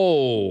exist.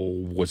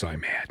 Oh, was I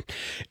mad.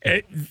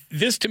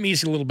 This to me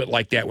is a little bit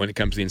like that when it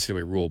comes to the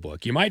NCAA rule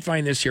book. You might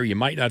find this here. You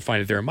might not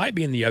find it there. It might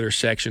be in the other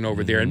section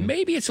over there. And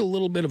maybe it's a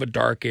little bit of a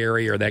dark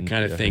area or that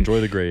kind of thing. Enjoy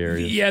the gray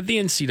areas. Yeah, the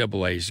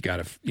NCAA's got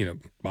to,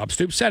 Bob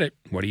Stoops said it.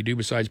 What do you do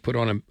besides put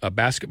on a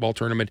basketball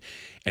tournament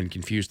and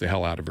confuse the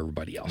hell out of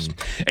everybody else?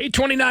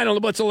 8:29 on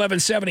the Blitz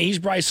 1170. He's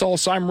Bryce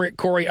Hulse. I'm Rick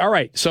Couri. All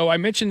right, so I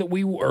mentioned that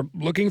we are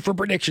looking for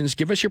predictions.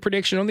 Give us your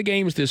prediction on the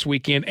games this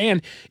weekend.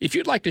 And if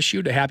you'd like to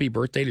shoot a happy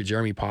birthday to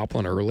Jeremy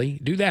Poplin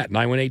early, do that.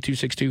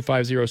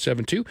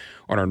 918-262-5072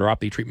 on our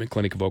Neuropathy Treatment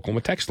Clinic of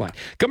Oklahoma text line.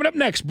 Coming up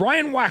next,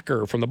 Brian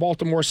Wacker from the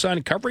Baltimore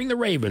Sun covering the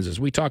Ravens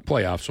as we talk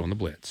playoffs on the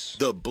Blitz.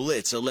 The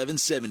Blitz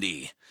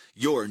 1170,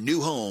 your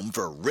new home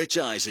for Rich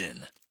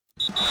Eisen.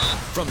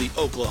 From the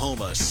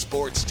Oklahoma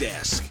Sports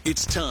Desk,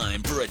 it's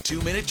time for a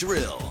 2-minute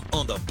drill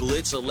on the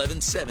Blitz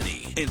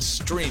 1170 and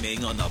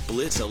streaming on the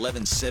Blitz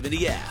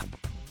 1170 app.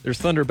 There's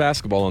Thunder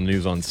basketball on the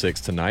news on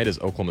 6 tonight as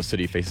Oklahoma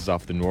City faces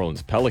off the New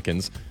Orleans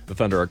Pelicans. The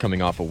Thunder are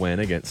coming off a win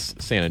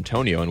against San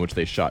Antonio in which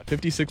they shot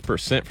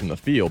 56% from the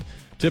field.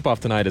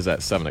 Tip-off tonight is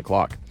at 7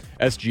 o'clock.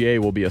 SGA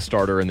will be a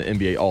starter in the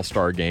NBA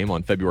All-Star Game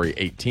on February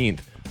 18th.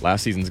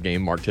 Last season's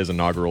game marked his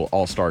inaugural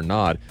All-Star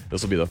nod.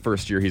 This will be the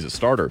first year he's a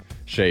starter.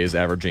 Shea is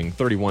averaging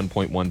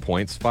 31.1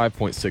 points,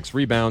 5.6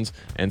 rebounds,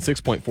 and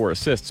 6.4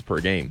 assists per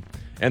game.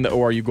 And the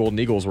ORU Golden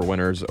Eagles were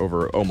winners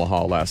over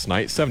Omaha last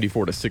night,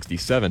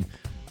 74-67.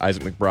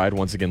 Isaac McBride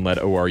once again led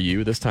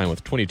ORU, this time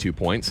with 22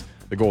 points.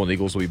 The Golden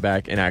Eagles will be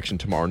back in action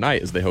tomorrow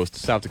night as they host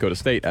South Dakota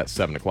State at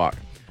 7 o'clock.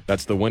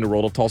 That's the Winter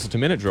Roll of Tulsa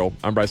 2-Minute Drill.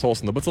 I'm Bryce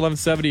Hulse on the Blitz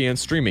 1170 and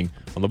streaming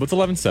on the Blitz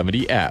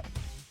 1170 app.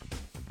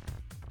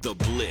 The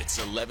Blitz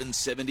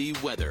 1170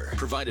 weather,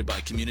 provided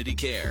by Community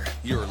Care,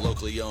 your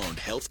locally owned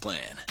health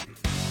plan.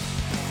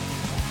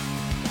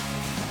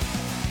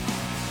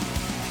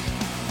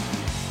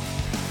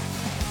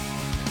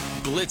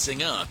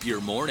 Blitzing up your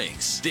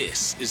mornings.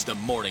 This is the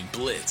Morning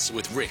Blitz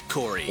with Rick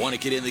Couri. Want to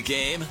get in the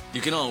game?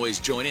 You can always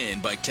join in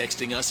by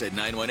texting us at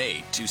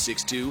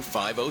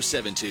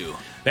 918-262-5072.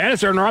 That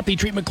is our Neuropathy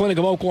Treatment Clinic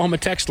of Oklahoma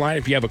text line.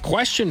 If you have a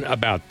question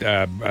about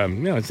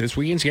it's this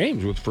weekend's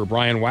games for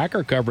Brian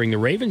Wacker covering the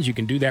Ravens, you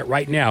can do that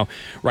right now,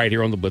 right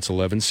here on the Blitz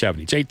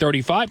 1170. It's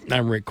 8:35.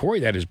 I'm Rick Couri.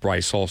 That is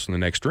Bryce Hulse in the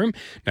next room.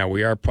 Now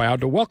we are proud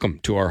to welcome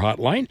to our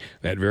hotline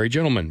that very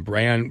gentleman,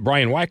 Brian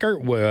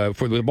Wacker,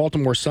 for the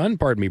Baltimore Sun.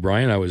 Pardon me,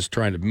 Brian. I was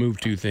trying to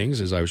move two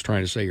things as I was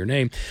trying to say your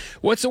name.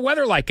 What's the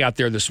weather like out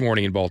there this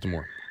morning in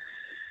Baltimore?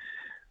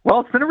 Well,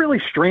 it's been a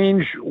really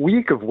strange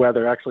week of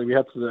weather. Actually, we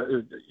had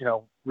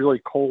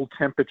really cold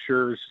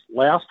temperatures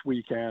last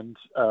weekend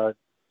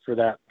for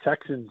that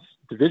Texans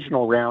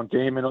divisional round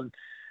game, and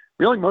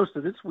really most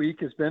of this week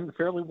has been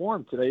fairly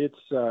warm. Today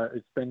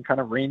it's been kind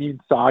of rainy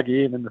and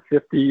soggy and in the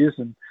 50s,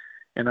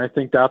 and I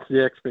think that's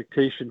the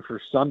expectation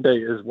for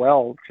Sunday as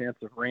well. Chance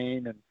of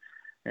rain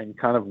and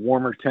kind of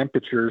warmer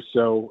temperatures.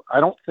 So I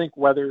don't think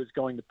weather is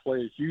going to play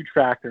a huge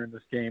factor in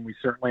this game. We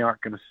certainly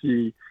aren't going to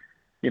see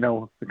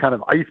the kind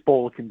of ice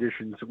bowl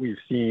conditions that we've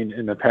seen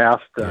in the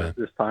past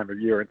this time of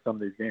year in some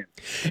of these games.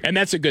 And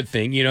that's a good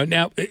thing.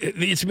 Now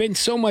it's been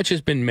so much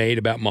has been made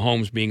about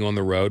Mahomes being on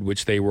the road,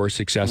 which they were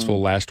successful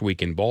last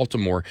week in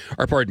Baltimore,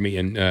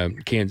 in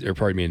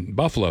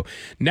Buffalo.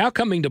 Now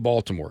coming to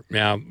Baltimore.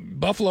 Now,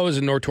 Buffalo is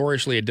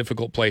notoriously a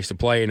difficult place to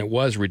play, and it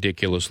was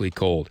ridiculously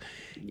cold.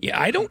 Yeah,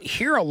 I don't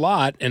hear a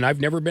lot, and I've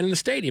never been in the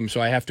stadium,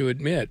 so I have to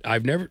admit, I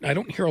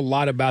don't hear a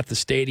lot about the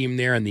stadium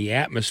there and the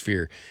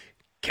atmosphere.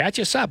 Catch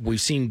us up.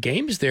 We've seen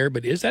games there,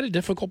 but is that a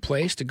difficult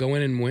place to go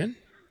in and win?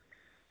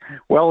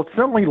 Well, it's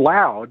certainly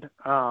loud.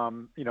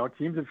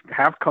 Teams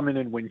have come in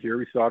and win here.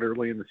 We saw it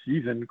early in the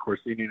season. Of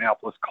course, the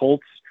Indianapolis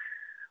Colts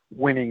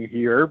winning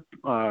here,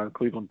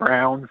 Cleveland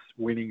Browns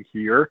winning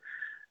here.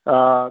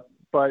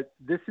 But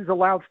this is a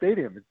loud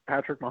stadium. As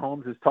Patrick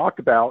Mahomes has talked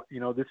about,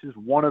 this is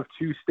one of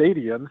two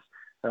stadiums,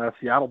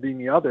 Seattle being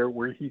the other,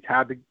 where he's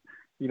had to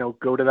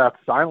go to that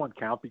silent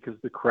count because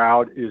the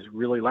crowd is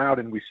really loud.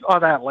 And we saw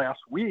that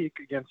last week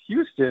against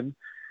Houston.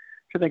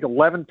 I think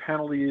 11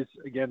 penalties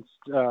against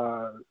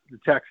the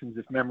Texans,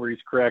 if memory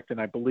is correct.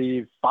 And I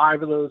believe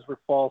 5 of those were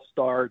false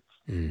starts.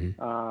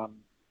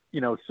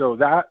 Mm-hmm. So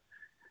that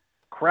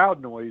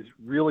crowd noise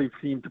really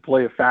seemed to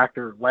play a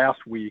factor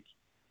last week.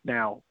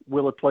 Now,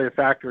 will it play a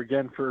factor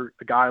again for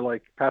a guy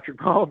like Patrick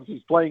Mahomes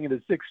who's playing in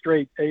his 6th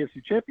straight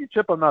AFC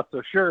championship? I'm not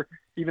so sure,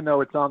 even though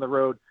it's on the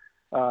road.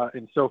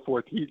 And so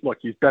forth. He's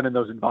been in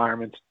those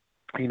environments.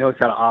 He knows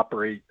how to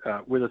operate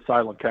with a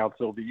silent count.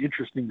 So it'll be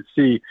interesting to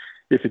see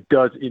if it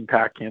does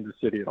impact Kansas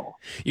City at all.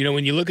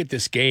 When you look at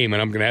this game,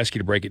 and I'm going to ask you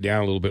to break it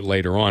down a little bit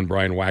later on,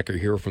 Brian Wacker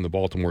here from the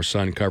Baltimore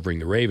Sun covering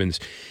the Ravens.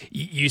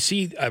 You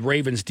see a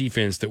Ravens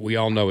defense that we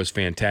all know is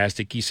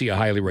fantastic. You see a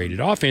highly rated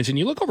offense, and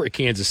you look over at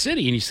Kansas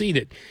City, and you see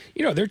that,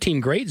 their team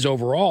grades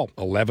overall,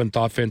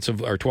 11th offensive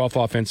or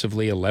 12th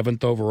offensively,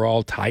 11th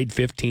overall, tied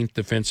 15th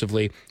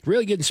defensively,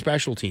 really good in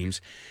special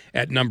teams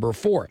at number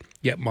 4.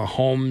 Yet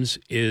Mahomes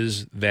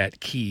is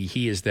that key.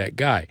 He is that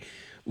guy.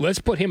 Let's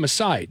put him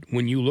aside.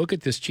 When you look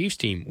at this Chiefs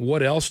team,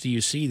 what else do you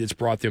see that's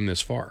brought them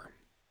this far?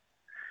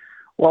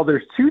 Well,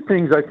 there's 2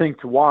 things I think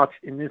to watch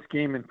in this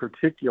game in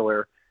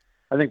particular.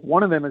 I think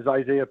one of them is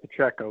Isaiah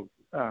Pacheco,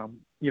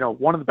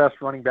 one of the best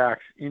running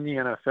backs in the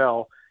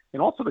NFL,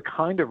 and also the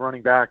kind of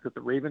running back that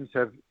the Ravens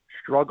have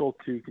struggled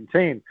to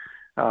contain.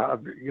 A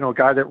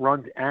guy that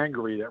runs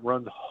angry, that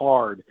runs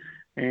hard,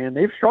 and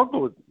they've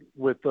struggled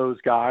with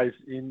those guys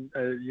in,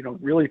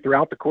 really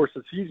throughout the course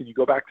of the season. You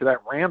go back to that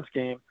Rams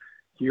game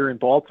here in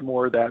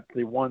Baltimore that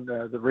they won,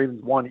 the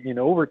Ravens won in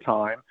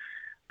overtime.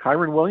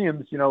 Kyron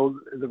Williams,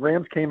 the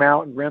Rams came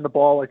out and ran the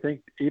ball, I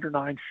think 8 or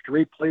 9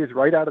 straight plays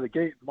right out of the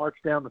gate and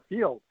marched down the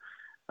field.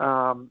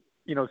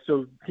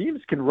 So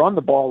teams can run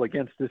the ball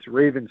against this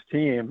Ravens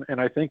team, and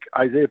I think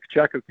Isaiah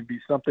Pacheco can be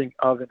something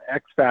of an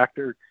X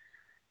factor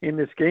in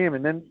this game.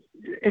 And then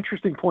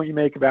interesting point you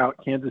make about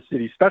Kansas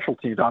City special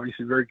teams,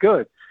 obviously very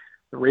good.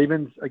 The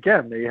Ravens,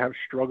 again, they have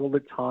struggled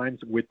at times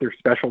with their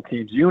special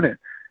teams unit.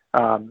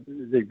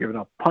 They've given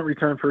up punt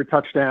return for a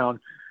touchdown.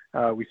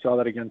 We saw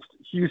that against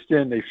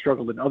Houston. They've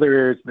struggled in other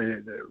areas.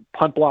 The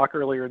punt block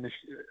earlier in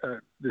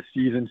this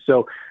season.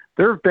 So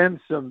there have been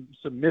some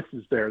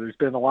misses there. There's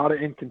been a lot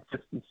of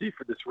inconsistency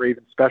for this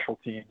Ravens special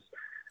teams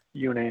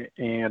unit,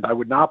 and I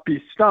would not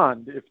be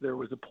stunned if there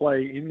was a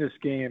play in this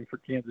game for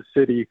Kansas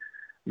City.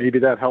 Maybe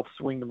that helps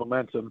swing the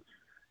momentum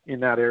in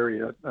that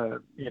area,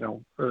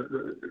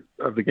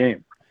 of the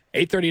game.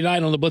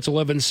 8:39 on the Blitz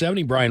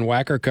 1170. Brian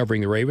Wacker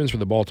covering the Ravens for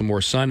the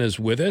Baltimore Sun is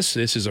with us.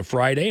 This is a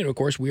Friday, and of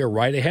course, we are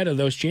right ahead of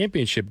those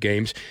championship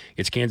games.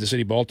 It's Kansas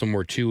City,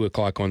 Baltimore, 2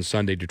 o'clock on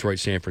Sunday, Detroit,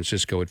 San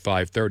Francisco at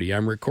 5:30.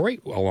 I'm Rick Couri,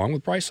 along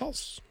with Bryce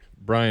Hulse.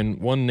 Brian,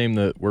 one name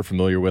that we're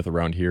familiar with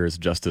around here is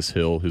Justice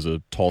Hill, who's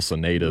a Tulsa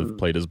native,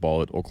 played his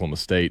ball at Oklahoma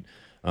State.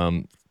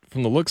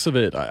 From the looks of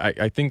it,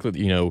 I think that,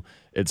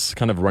 it's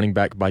kind of running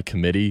back by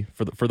committee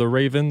for the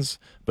Ravens,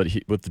 but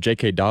with the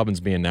J.K. Dobbins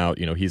being out,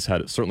 he's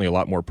had certainly a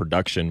lot more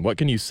production. What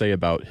can you say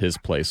about his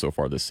play so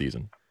far this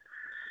season?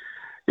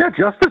 Yeah,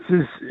 Justice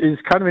is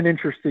kind of an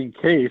interesting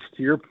case.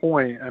 To your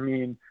point, I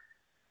mean,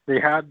 they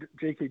had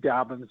J.K.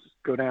 Dobbins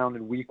go down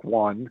in week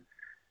 1,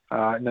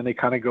 and then they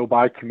kind of go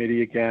by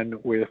committee again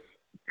with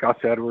Gus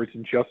Edwards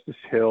and Justice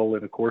Hill,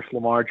 and of course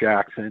Lamar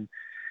Jackson.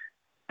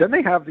 Then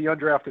they have the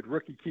undrafted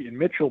rookie Keaton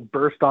Mitchell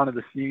burst onto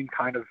the scene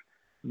kind of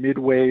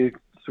midway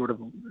sort of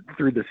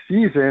through the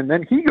season.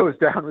 Then he goes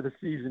down with a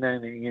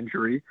season-ending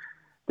injury.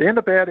 They end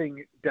up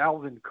adding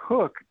Dalvin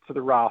Cook to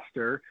the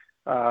roster,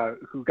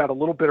 who got a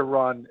little bit of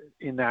run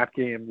in that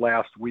game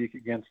last week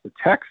against the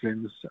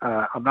Texans.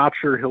 I'm not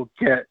sure he'll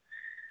get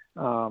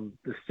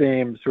the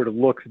same sort of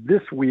looks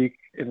this week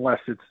unless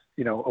it's,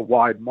 a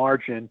wide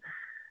margin.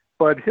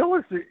 But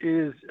Hill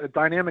is a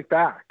dynamic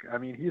back. I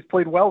mean, he's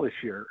played well this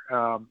year.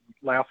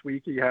 Last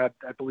week he had,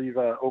 I believe,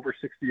 over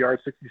 60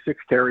 yards, 66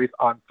 carries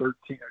on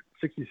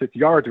 66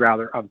 yards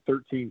rather on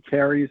 13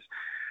 carries.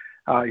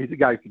 He's a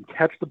guy who can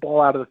catch the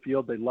ball out of the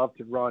field. They love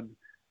to run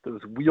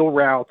those wheel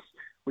routes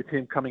with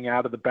him coming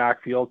out of the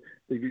backfield.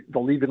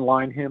 They'll even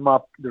line him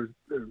up. There's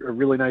a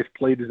really nice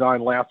play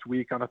design last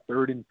week on a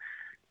 3rd and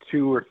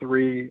 2 or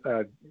 3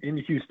 in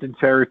Houston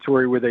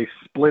territory where they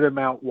split him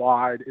out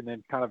wide and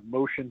then kind of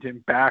motioned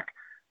him back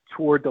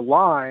toward the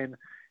line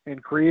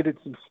and created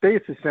some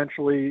space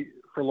essentially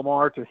for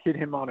Lamar to hit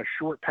him on a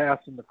short pass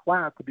in the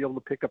flat to be able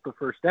to pick up the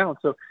first down.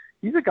 So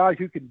he's a guy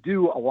who can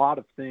do a lot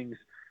of things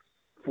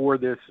for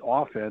this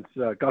offense.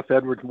 Gus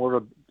Edwards, more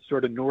of a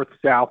sort of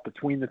north-south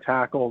between the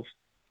tackles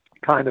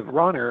kind of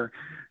runner,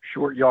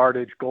 short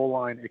yardage, goal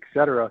line,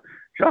 etc.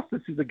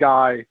 Justice is a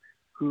guy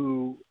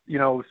who,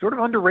 sort of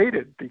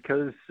underrated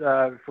because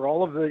for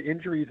all of the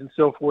injuries and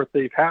so forth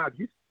they've had,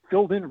 he's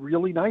filled in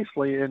really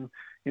nicely. And,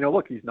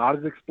 look, he's not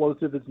as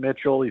explosive as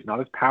Mitchell. He's not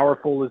as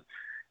powerful as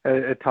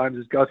at times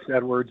as Gus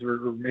Edwards or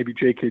maybe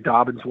J.K.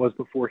 Dobbins was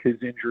before his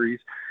injuries.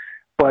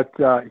 But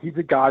he's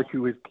a guy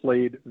who has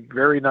played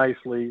very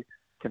nicely,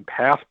 can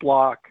pass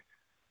block,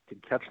 can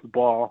catch the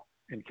ball,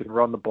 and can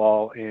run the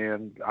ball.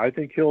 And I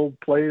think he'll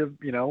play a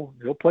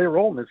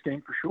role in this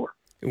game for sure.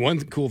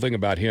 One cool thing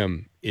about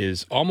him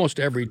is almost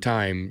every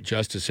time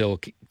Justice Hill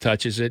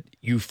touches it,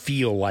 you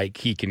feel like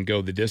he can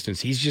go the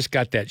distance. He's just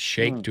got that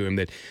shake to him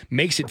that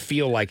makes it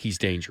feel like he's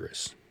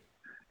dangerous.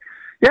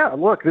 Yeah,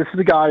 look, this is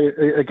a guy,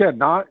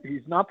 again,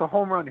 he's not the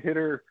home run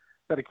hitter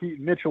that a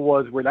Keaton Mitchell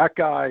was, where that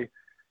guy,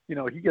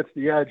 he gets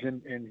the edge,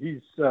 and he's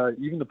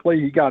even the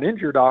play he got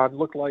injured on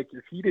looked like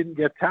if he didn't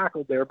get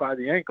tackled there by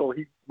the ankle,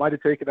 he might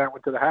have taken that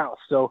one to the house.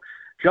 So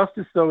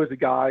Justice, though, is a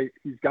guy,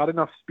 he's got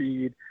enough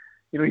speed.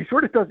 He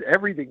sort of does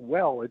everything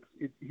well.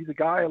 He's a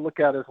guy I look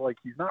at as like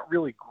he's not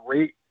really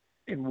great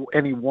in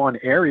any one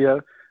area,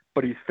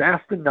 but he's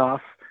fast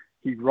enough.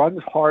 He runs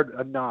hard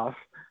enough.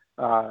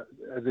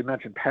 As I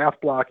mentioned, pass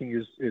blocking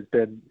has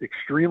been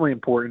extremely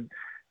important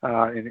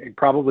and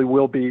probably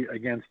will be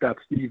against that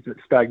Steve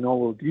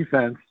Spagnuolo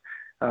defense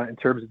in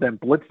terms of them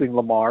blitzing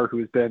Lamar, who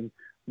has been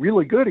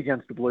really good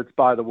against the blitz,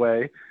 by the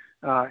way,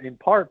 in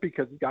part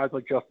because of guys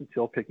like Justice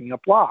Hill picking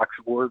up blocks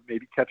or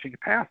maybe catching a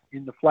pass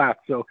in the flat.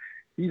 So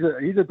he's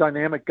a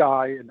dynamic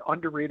guy, an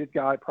underrated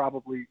guy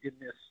probably in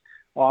this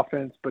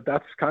offense, but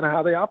that's kind of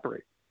how they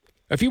operate.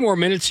 A few more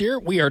minutes here.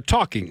 We are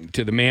talking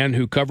to the man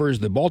who covers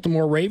the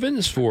Baltimore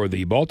Ravens for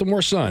the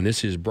Baltimore Sun.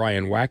 This is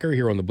Brian Wacker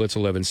here on the Blitz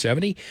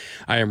 1170.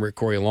 I am Rick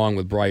Couri along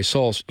with Bryce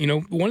Hulse.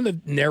 One of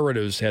the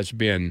narratives has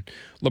been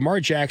Lamar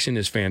Jackson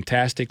is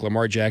fantastic.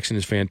 Lamar Jackson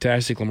is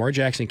fantastic. Lamar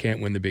Jackson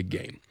can't win the big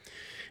game.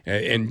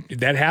 And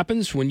that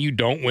happens when you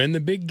don't win the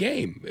big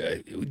game.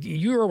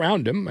 You're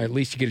around him. At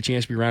least you get a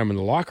chance to be around him in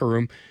the locker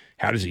room.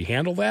 How does he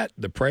handle that,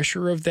 the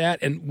pressure of that,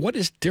 and what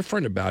is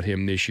different about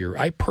him this year?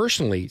 I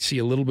personally see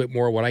a little bit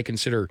more what I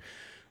consider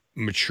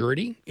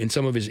maturity in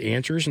some of his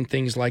answers and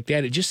things like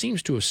that. It just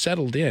seems to have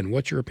settled in.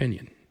 What's your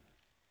opinion?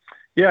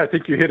 Yeah, I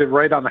think you hit it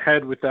right on the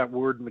head with that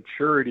word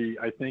maturity.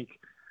 I think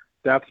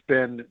that's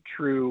been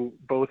true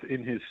both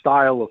in his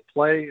style of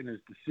play and his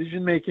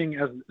decision-making,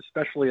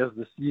 especially as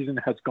the season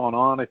has gone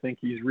on. I think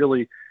he's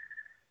really,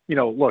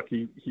 look,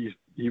 he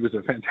was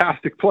a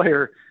fantastic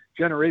player,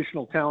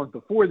 generational talent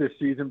before this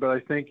season, but I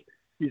think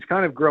he's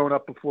kind of grown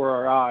up before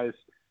our eyes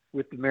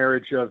with the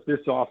marriage of this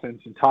offense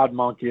and Todd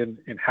Monken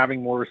and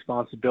having more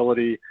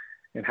responsibility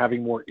and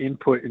having more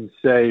input and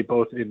say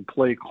both in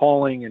play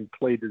calling and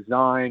play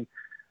design.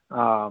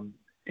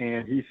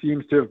 And he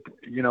seems to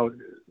have,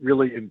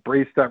 really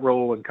embraced that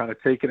role and kind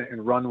of taken it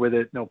and run with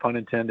it, no pun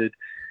intended.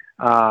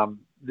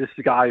 This is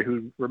a guy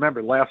who,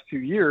 remember, last 2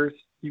 years,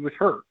 he was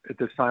hurt at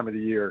this time of the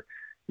year.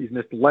 He's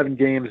missed 11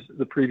 games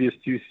the previous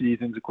 2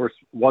 seasons. Of course,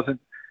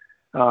 wasn't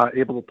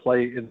able to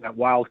play in that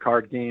wild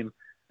card game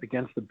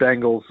against the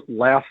Bengals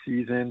last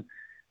season.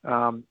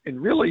 And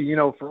really,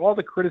 for all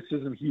the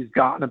criticism he's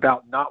gotten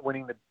about not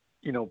winning the,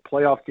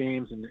 playoff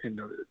games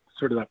and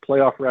sort of that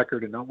playoff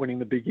record and not winning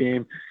the big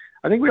game,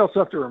 I think we also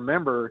have to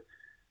remember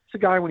it's a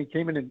guy when he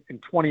came in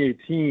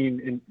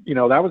 2018 and,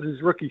 that was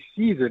his rookie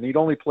season. He'd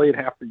only played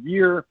half the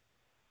year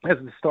as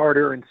a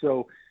starter. And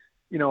so,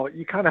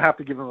 you kind of have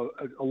to give him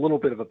a little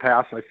bit of a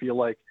pass, I feel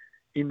like,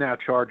 in that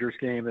Chargers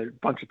game, a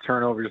bunch of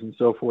turnovers and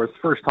so forth.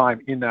 First time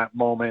in that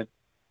moment,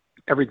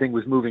 everything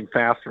was moving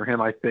fast for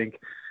him, I think.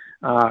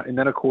 And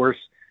then, of course,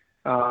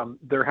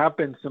 there have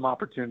been some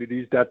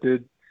opportunities that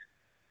did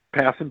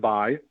pass him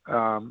by.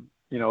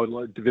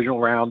 Divisional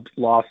round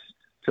loss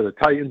to the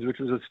Titans, which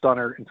was a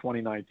stunner in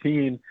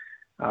 2019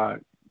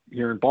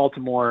 here in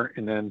Baltimore,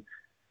 and then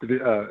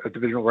a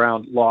divisional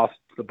round loss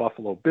to the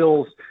Buffalo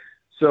Bills.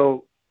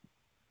 So,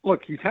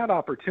 look, he's had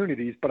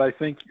opportunities, but I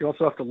think you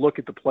also have to look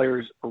at the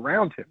players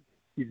around him.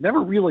 He's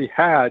never really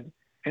had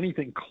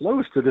anything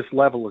close to this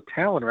level of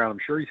talent around him.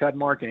 Sure, he's had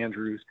Mark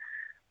Andrews,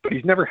 but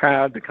he's never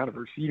had the kind of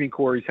receiving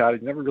core he's had.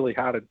 He's never really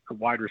had a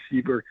wide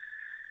receiver,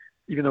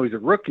 even though he's a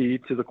rookie,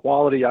 to the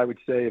quality, I would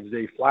say, of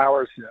Zay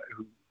Flowers,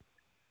 who,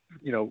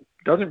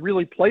 doesn't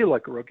really play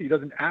like a rookie. He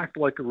doesn't act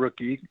like a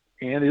rookie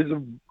and is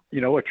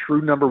a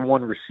true number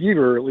one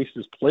receiver, or at least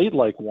has played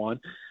like one.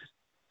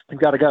 You've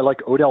got a guy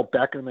like Odell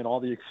Beckham and all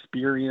the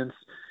experience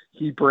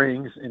he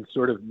brings and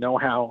sort of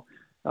know-how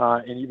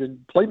and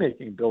even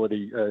playmaking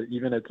ability,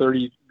 even at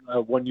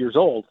 31 years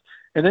old.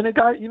 And then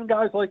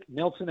guys like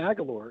Nelson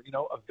Aguilar,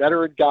 a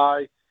veteran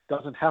guy,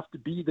 doesn't have to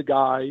be the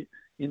guy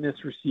in this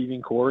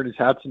receiving core and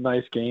has had some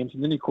nice games.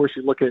 And then, of course,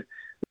 you look at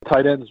the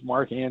tight ends.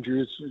 Mark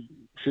Andrews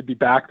should be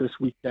back this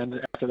weekend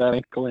after that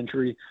ankle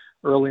injury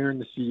earlier in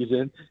the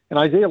season. And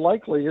Isaiah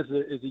Likely is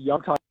a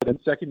young tight end,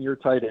 second-year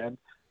tight end,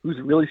 who's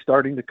really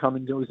starting to come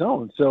into his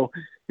own. So,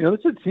 this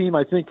is a team,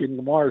 I think, in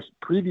Lamar's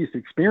previous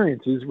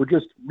experiences were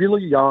just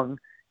really young,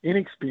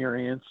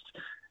 inexperienced,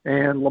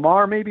 and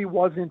Lamar maybe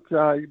wasn't,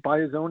 by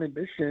his own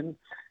admission,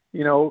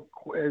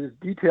 as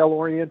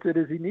detail-oriented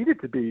as he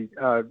needed to be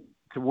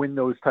to win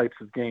those types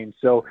of games.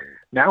 So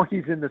now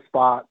he's in the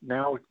spot.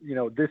 Now,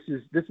 this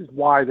is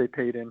why they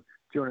paid him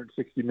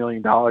 $260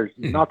 million,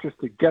 not just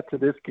to get to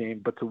this game,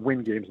 but to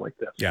win games like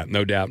this. Yeah,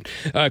 no doubt.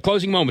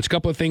 Closing moments, a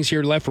couple of things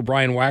here left for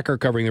Brian Wacker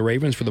covering the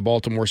Ravens for the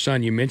Baltimore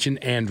Sun. You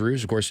mentioned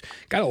Andrews, of course,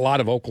 got a lot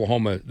of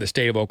the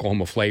state of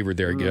Oklahoma flavor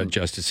there.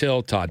 Justice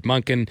Hill, Todd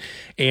Monken,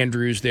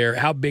 Andrews there.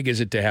 How big is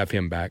it to have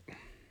him back?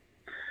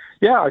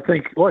 Yeah, I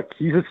think, look,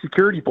 he's a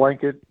security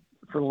blanket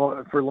for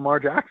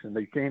Lamar Jackson.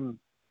 They came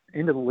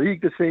into the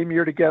league the same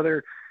year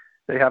together.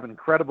 They have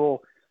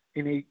incredible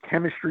innate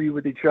chemistry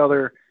with each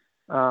other.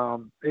 I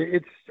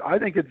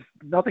think it's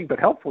nothing but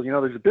helpful.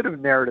 There's a bit of a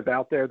narrative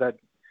out there that,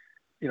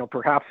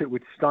 perhaps it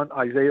would stunt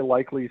Isaiah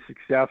Likely's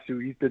success, who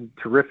he's been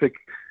terrific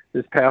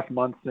this past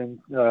month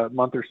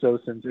or so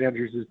since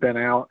Andrews has been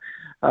out.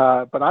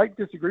 But I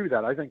disagree with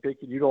that. I think they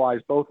can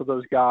utilize both of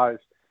those guys.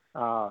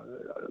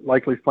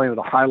 Likely's playing with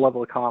a high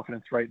level of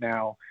confidence right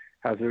now,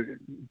 has a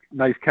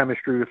nice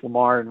chemistry with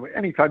Lamar. And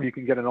anytime you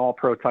can get an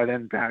all-pro tight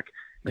end back,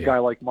 a guy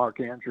like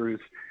Mark Andrews,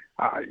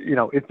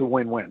 it's a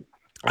win-win.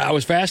 I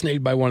was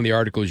fascinated by one of the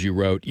articles you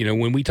wrote.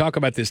 When we talk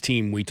about this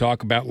team, we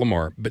talk about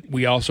Lamar, but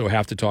we also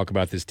have to talk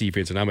about this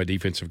defense, and I'm a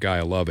defensive guy.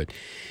 I love it.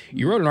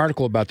 You wrote an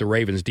article about the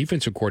Ravens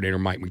defensive coordinator,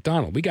 Mike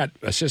Macdonald. We got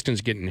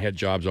assistants getting head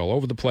jobs all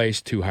over the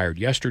place, 2 hired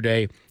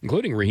yesterday,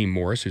 including Raheem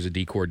Morris, who's a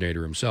D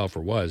coordinator himself,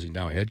 or was, and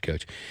now a head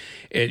coach.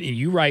 And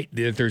you write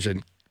that there's a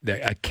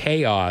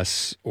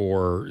chaos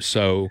or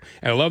so.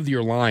 And I love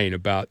your line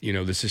about,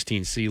 the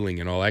Sistine ceiling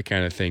and all that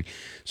kind of thing.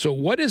 So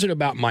what is it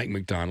about Mike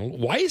Macdonald?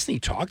 Why isn't he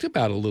talked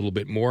about a little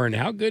bit more? And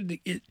how good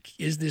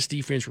is this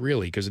defense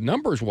really? Because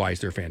numbers-wise,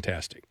 they're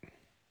fantastic.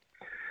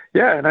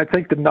 Yeah, and I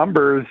think the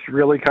numbers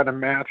really kind of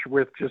match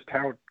with just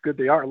how good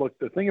they are. Look,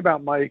 the thing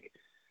about Mike,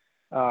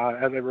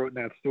 as I wrote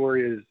in that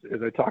story,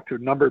 is I talked to a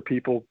number of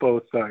people,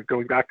 both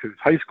going back to his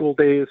high school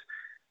days,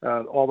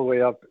 all the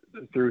way up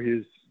through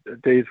his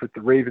days with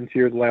the Ravens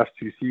here the last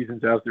 2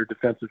 seasons as their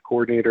defensive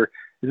coordinator.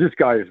 This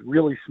guy is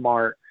really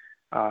smart,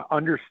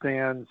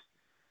 understands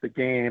the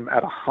game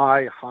at a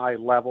high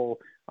level,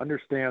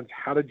 understands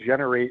how to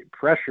generate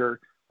pressure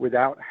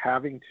without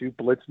having to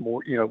blitz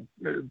more,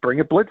 bring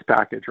a blitz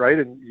package, right?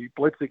 And you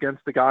blitz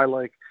against a guy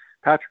like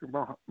Patrick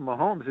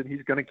Mahomes and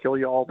he's going to kill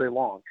you all day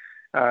long.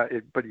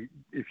 But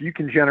if you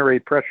can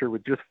generate pressure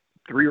with just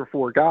 3 or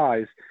 4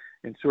 guys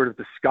and sort of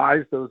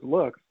disguise those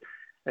looks,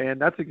 and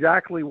that's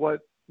exactly what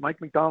Mike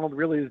Macdonald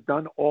really has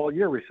done all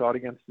year. We saw it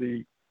against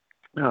the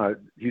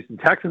Houston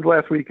Texans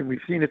last week, and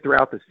we've seen it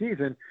throughout the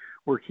season,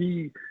 where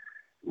he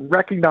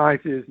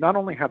recognizes not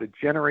only how to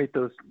generate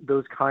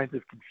those kinds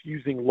of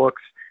confusing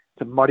looks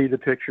to muddy the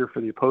picture for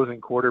the opposing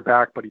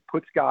quarterback, but he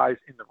puts guys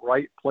in the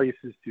right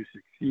places to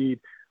succeed.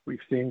 We've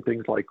seen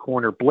things like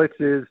corner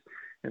blitzes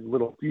and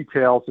little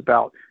details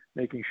about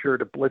making sure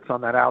to blitz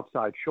on that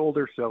outside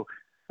shoulder so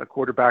a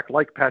quarterback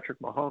like Patrick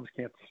Mahomes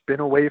can't spin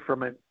away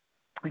from it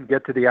and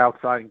get to the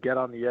outside and get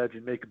on the edge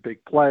and make a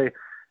big play.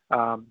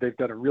 They've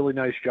done a really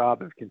nice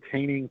job of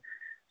containing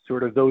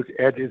sort of those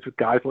edges with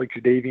guys like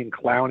Jadeveon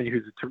Clowney,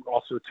 who's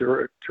also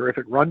a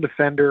terrific run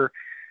defender.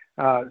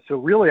 So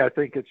really, I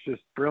think it's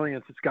just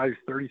brilliant. This guy is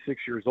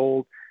 36 years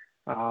old,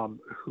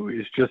 who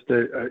is just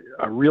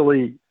a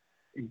really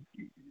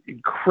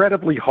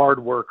incredibly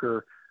hard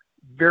worker,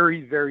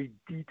 very, very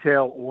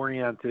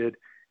detail-oriented,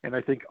 and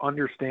I think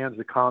understands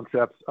the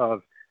concepts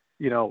of,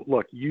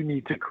 look, you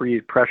need to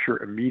create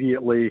pressure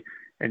immediately,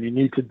 and you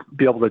need to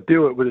be able to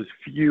do it with as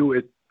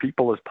few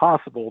people as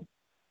possible,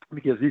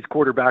 because these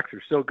quarterbacks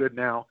are so good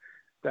now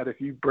that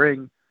if you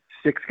bring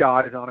 6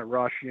 guys on a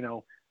rush,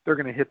 they're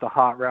going to hit the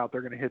hot route.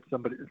 They're going to hit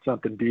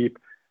something deep.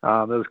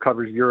 Those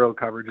covers, Euro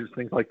coverages,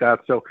 things like that.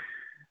 So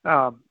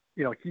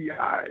he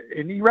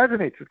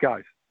resonates with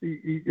guys.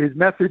 His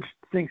message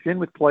sinks in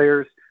with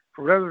players.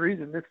 For whatever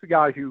reason, this is the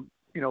guy who,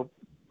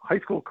 high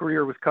school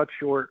career was cut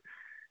short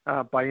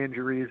by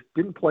injuries,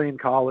 didn't play in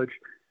college,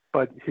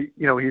 but he's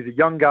a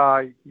young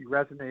guy. He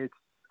resonates,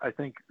 I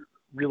think,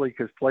 really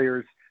because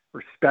players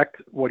respect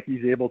what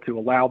he's able to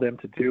allow them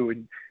to do,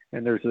 and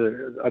there's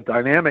a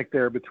dynamic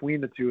there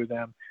between the two of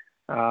them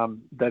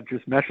that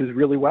just meshes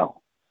really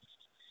well.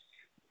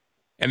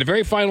 And the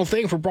very final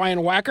thing for Brian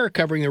Wacker,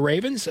 covering the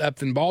Ravens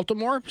up in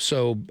Baltimore.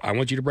 So I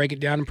want you to break it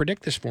down and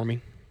predict this for me.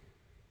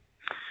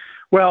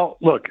 Well,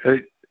 look,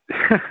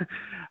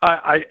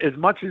 I as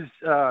much as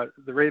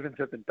the Ravens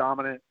have been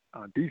dominant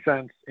on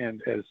defense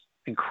and as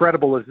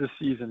incredible as this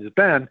season has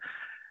been,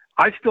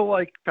 I still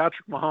like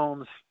Patrick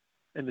Mahomes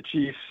and the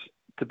Chiefs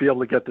to be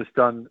able to get this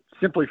done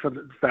simply for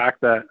the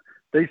fact that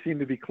they seem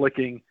to be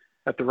clicking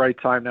at the right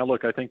time. Now,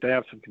 look, I think they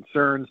have some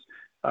concerns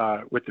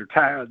with their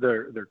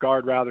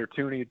guard,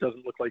 Tooney. It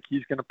doesn't look like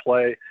he's going to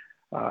play.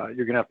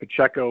 You're going to have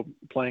Pacheco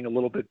playing a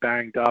little bit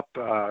banged up.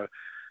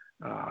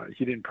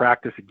 He didn't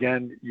practice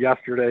again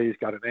yesterday. He's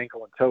got an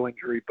ankle and toe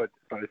injury, but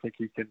I think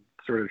he can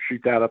sort of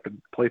shoot that up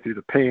and play through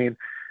the pain.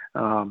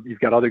 You've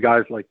got other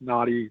guys like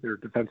Noddy, their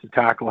defensive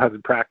tackle,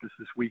 hasn't practiced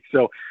this week.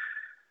 So,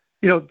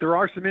 there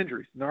are some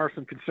injuries and there are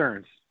some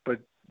concerns, but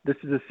this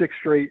is a 6th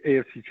straight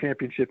AFC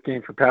Championship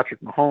game for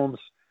Patrick Mahomes.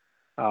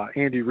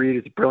 Andy Reid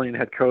is a brilliant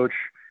head coach.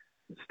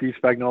 Steve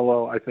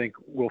Spagnuolo, I think,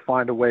 will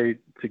find a way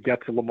to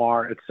get to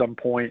Lamar at some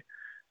point.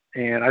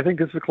 And I think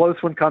this is a close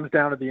one, comes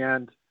down at the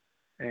end.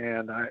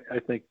 And I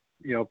think,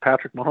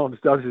 Patrick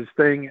Mahomes does his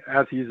thing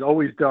as he's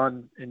always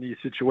done in these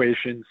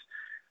situations.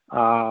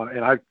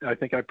 And I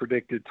think I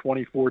predicted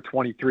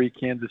 24-23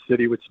 Kansas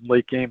City with some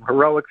late game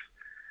heroics,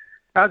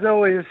 as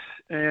always.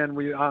 And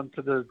we on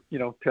to the,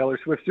 Taylor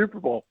Swift Super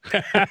Bowl.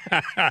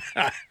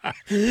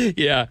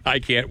 Yeah, I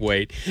can't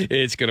wait.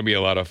 It's going to be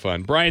a lot of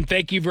fun. Brian,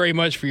 thank you very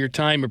much for your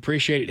time.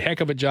 Appreciate it.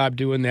 Heck of a job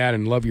doing that,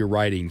 and love your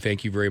writing.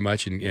 Thank you very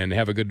much, and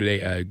have a good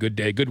day,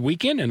 good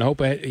weekend, and hope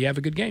you have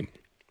a good game.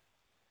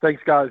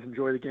 Thanks, guys.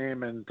 Enjoy the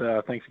game, and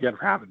thanks again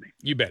for having me.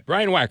 You bet.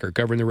 Brian Wacker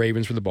covering the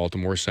Ravens for the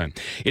Baltimore Sun.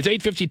 It's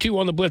 8:52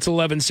 on the Blitz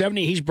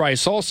 1170. He's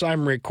Bryce Hulse.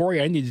 I'm Rick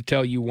Couri. I need to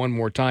tell you one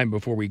more time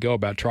before we go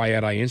about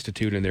Triad Eye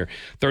Institute and their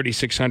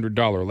 $3,600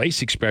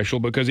 LASIK special,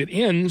 because it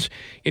ends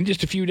in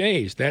just a few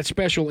days. That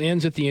special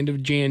ends at the end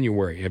of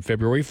January. At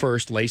February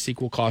 1st, LASIK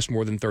will cost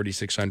more than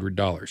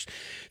 $3,600.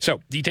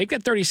 So you take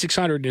that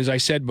 $3,600, as I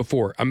said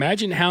before,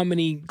 imagine how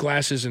many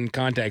glasses and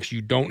contacts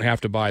you don't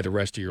have to buy the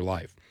rest of your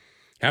life.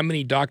 How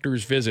many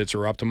doctor's visits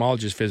or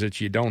ophthalmologist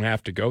visits you don't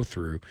have to go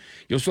through.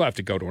 You'll still have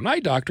to go to an eye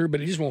doctor, but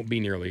it just won't be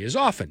nearly as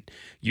often.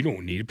 You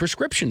don't need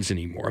prescriptions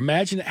anymore.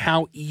 Imagine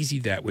how easy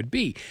that would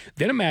be.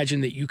 Then imagine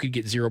that you could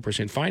get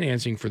 0%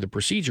 financing for the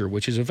procedure,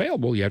 which is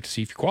available. You have to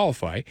see if you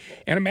qualify.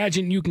 And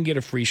imagine you can get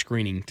a free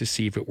screening to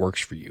see if it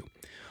works for you.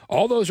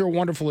 All those are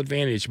wonderful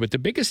advantages, but the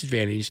biggest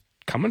advantage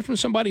coming from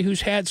somebody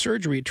who's had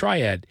surgery at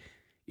Triad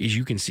is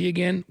you can see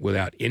again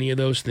without any of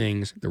those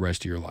things the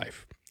rest of your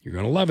life. You're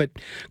going to love it.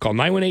 Call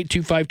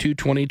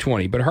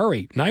 918-252-2020. But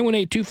hurry,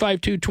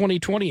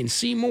 918-252-2020, and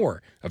see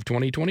more of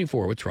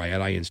 2024 with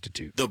Triad Eye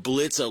Institute. The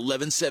Blitz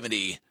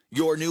 1170,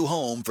 your new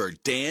home for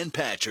Dan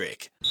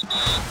Patrick.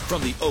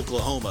 From the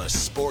Oklahoma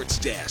Sports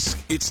Desk,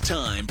 it's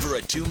time for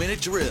a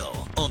 2-minute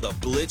drill on the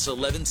Blitz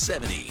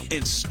 1170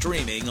 and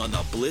streaming on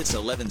the Blitz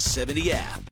 1170 app.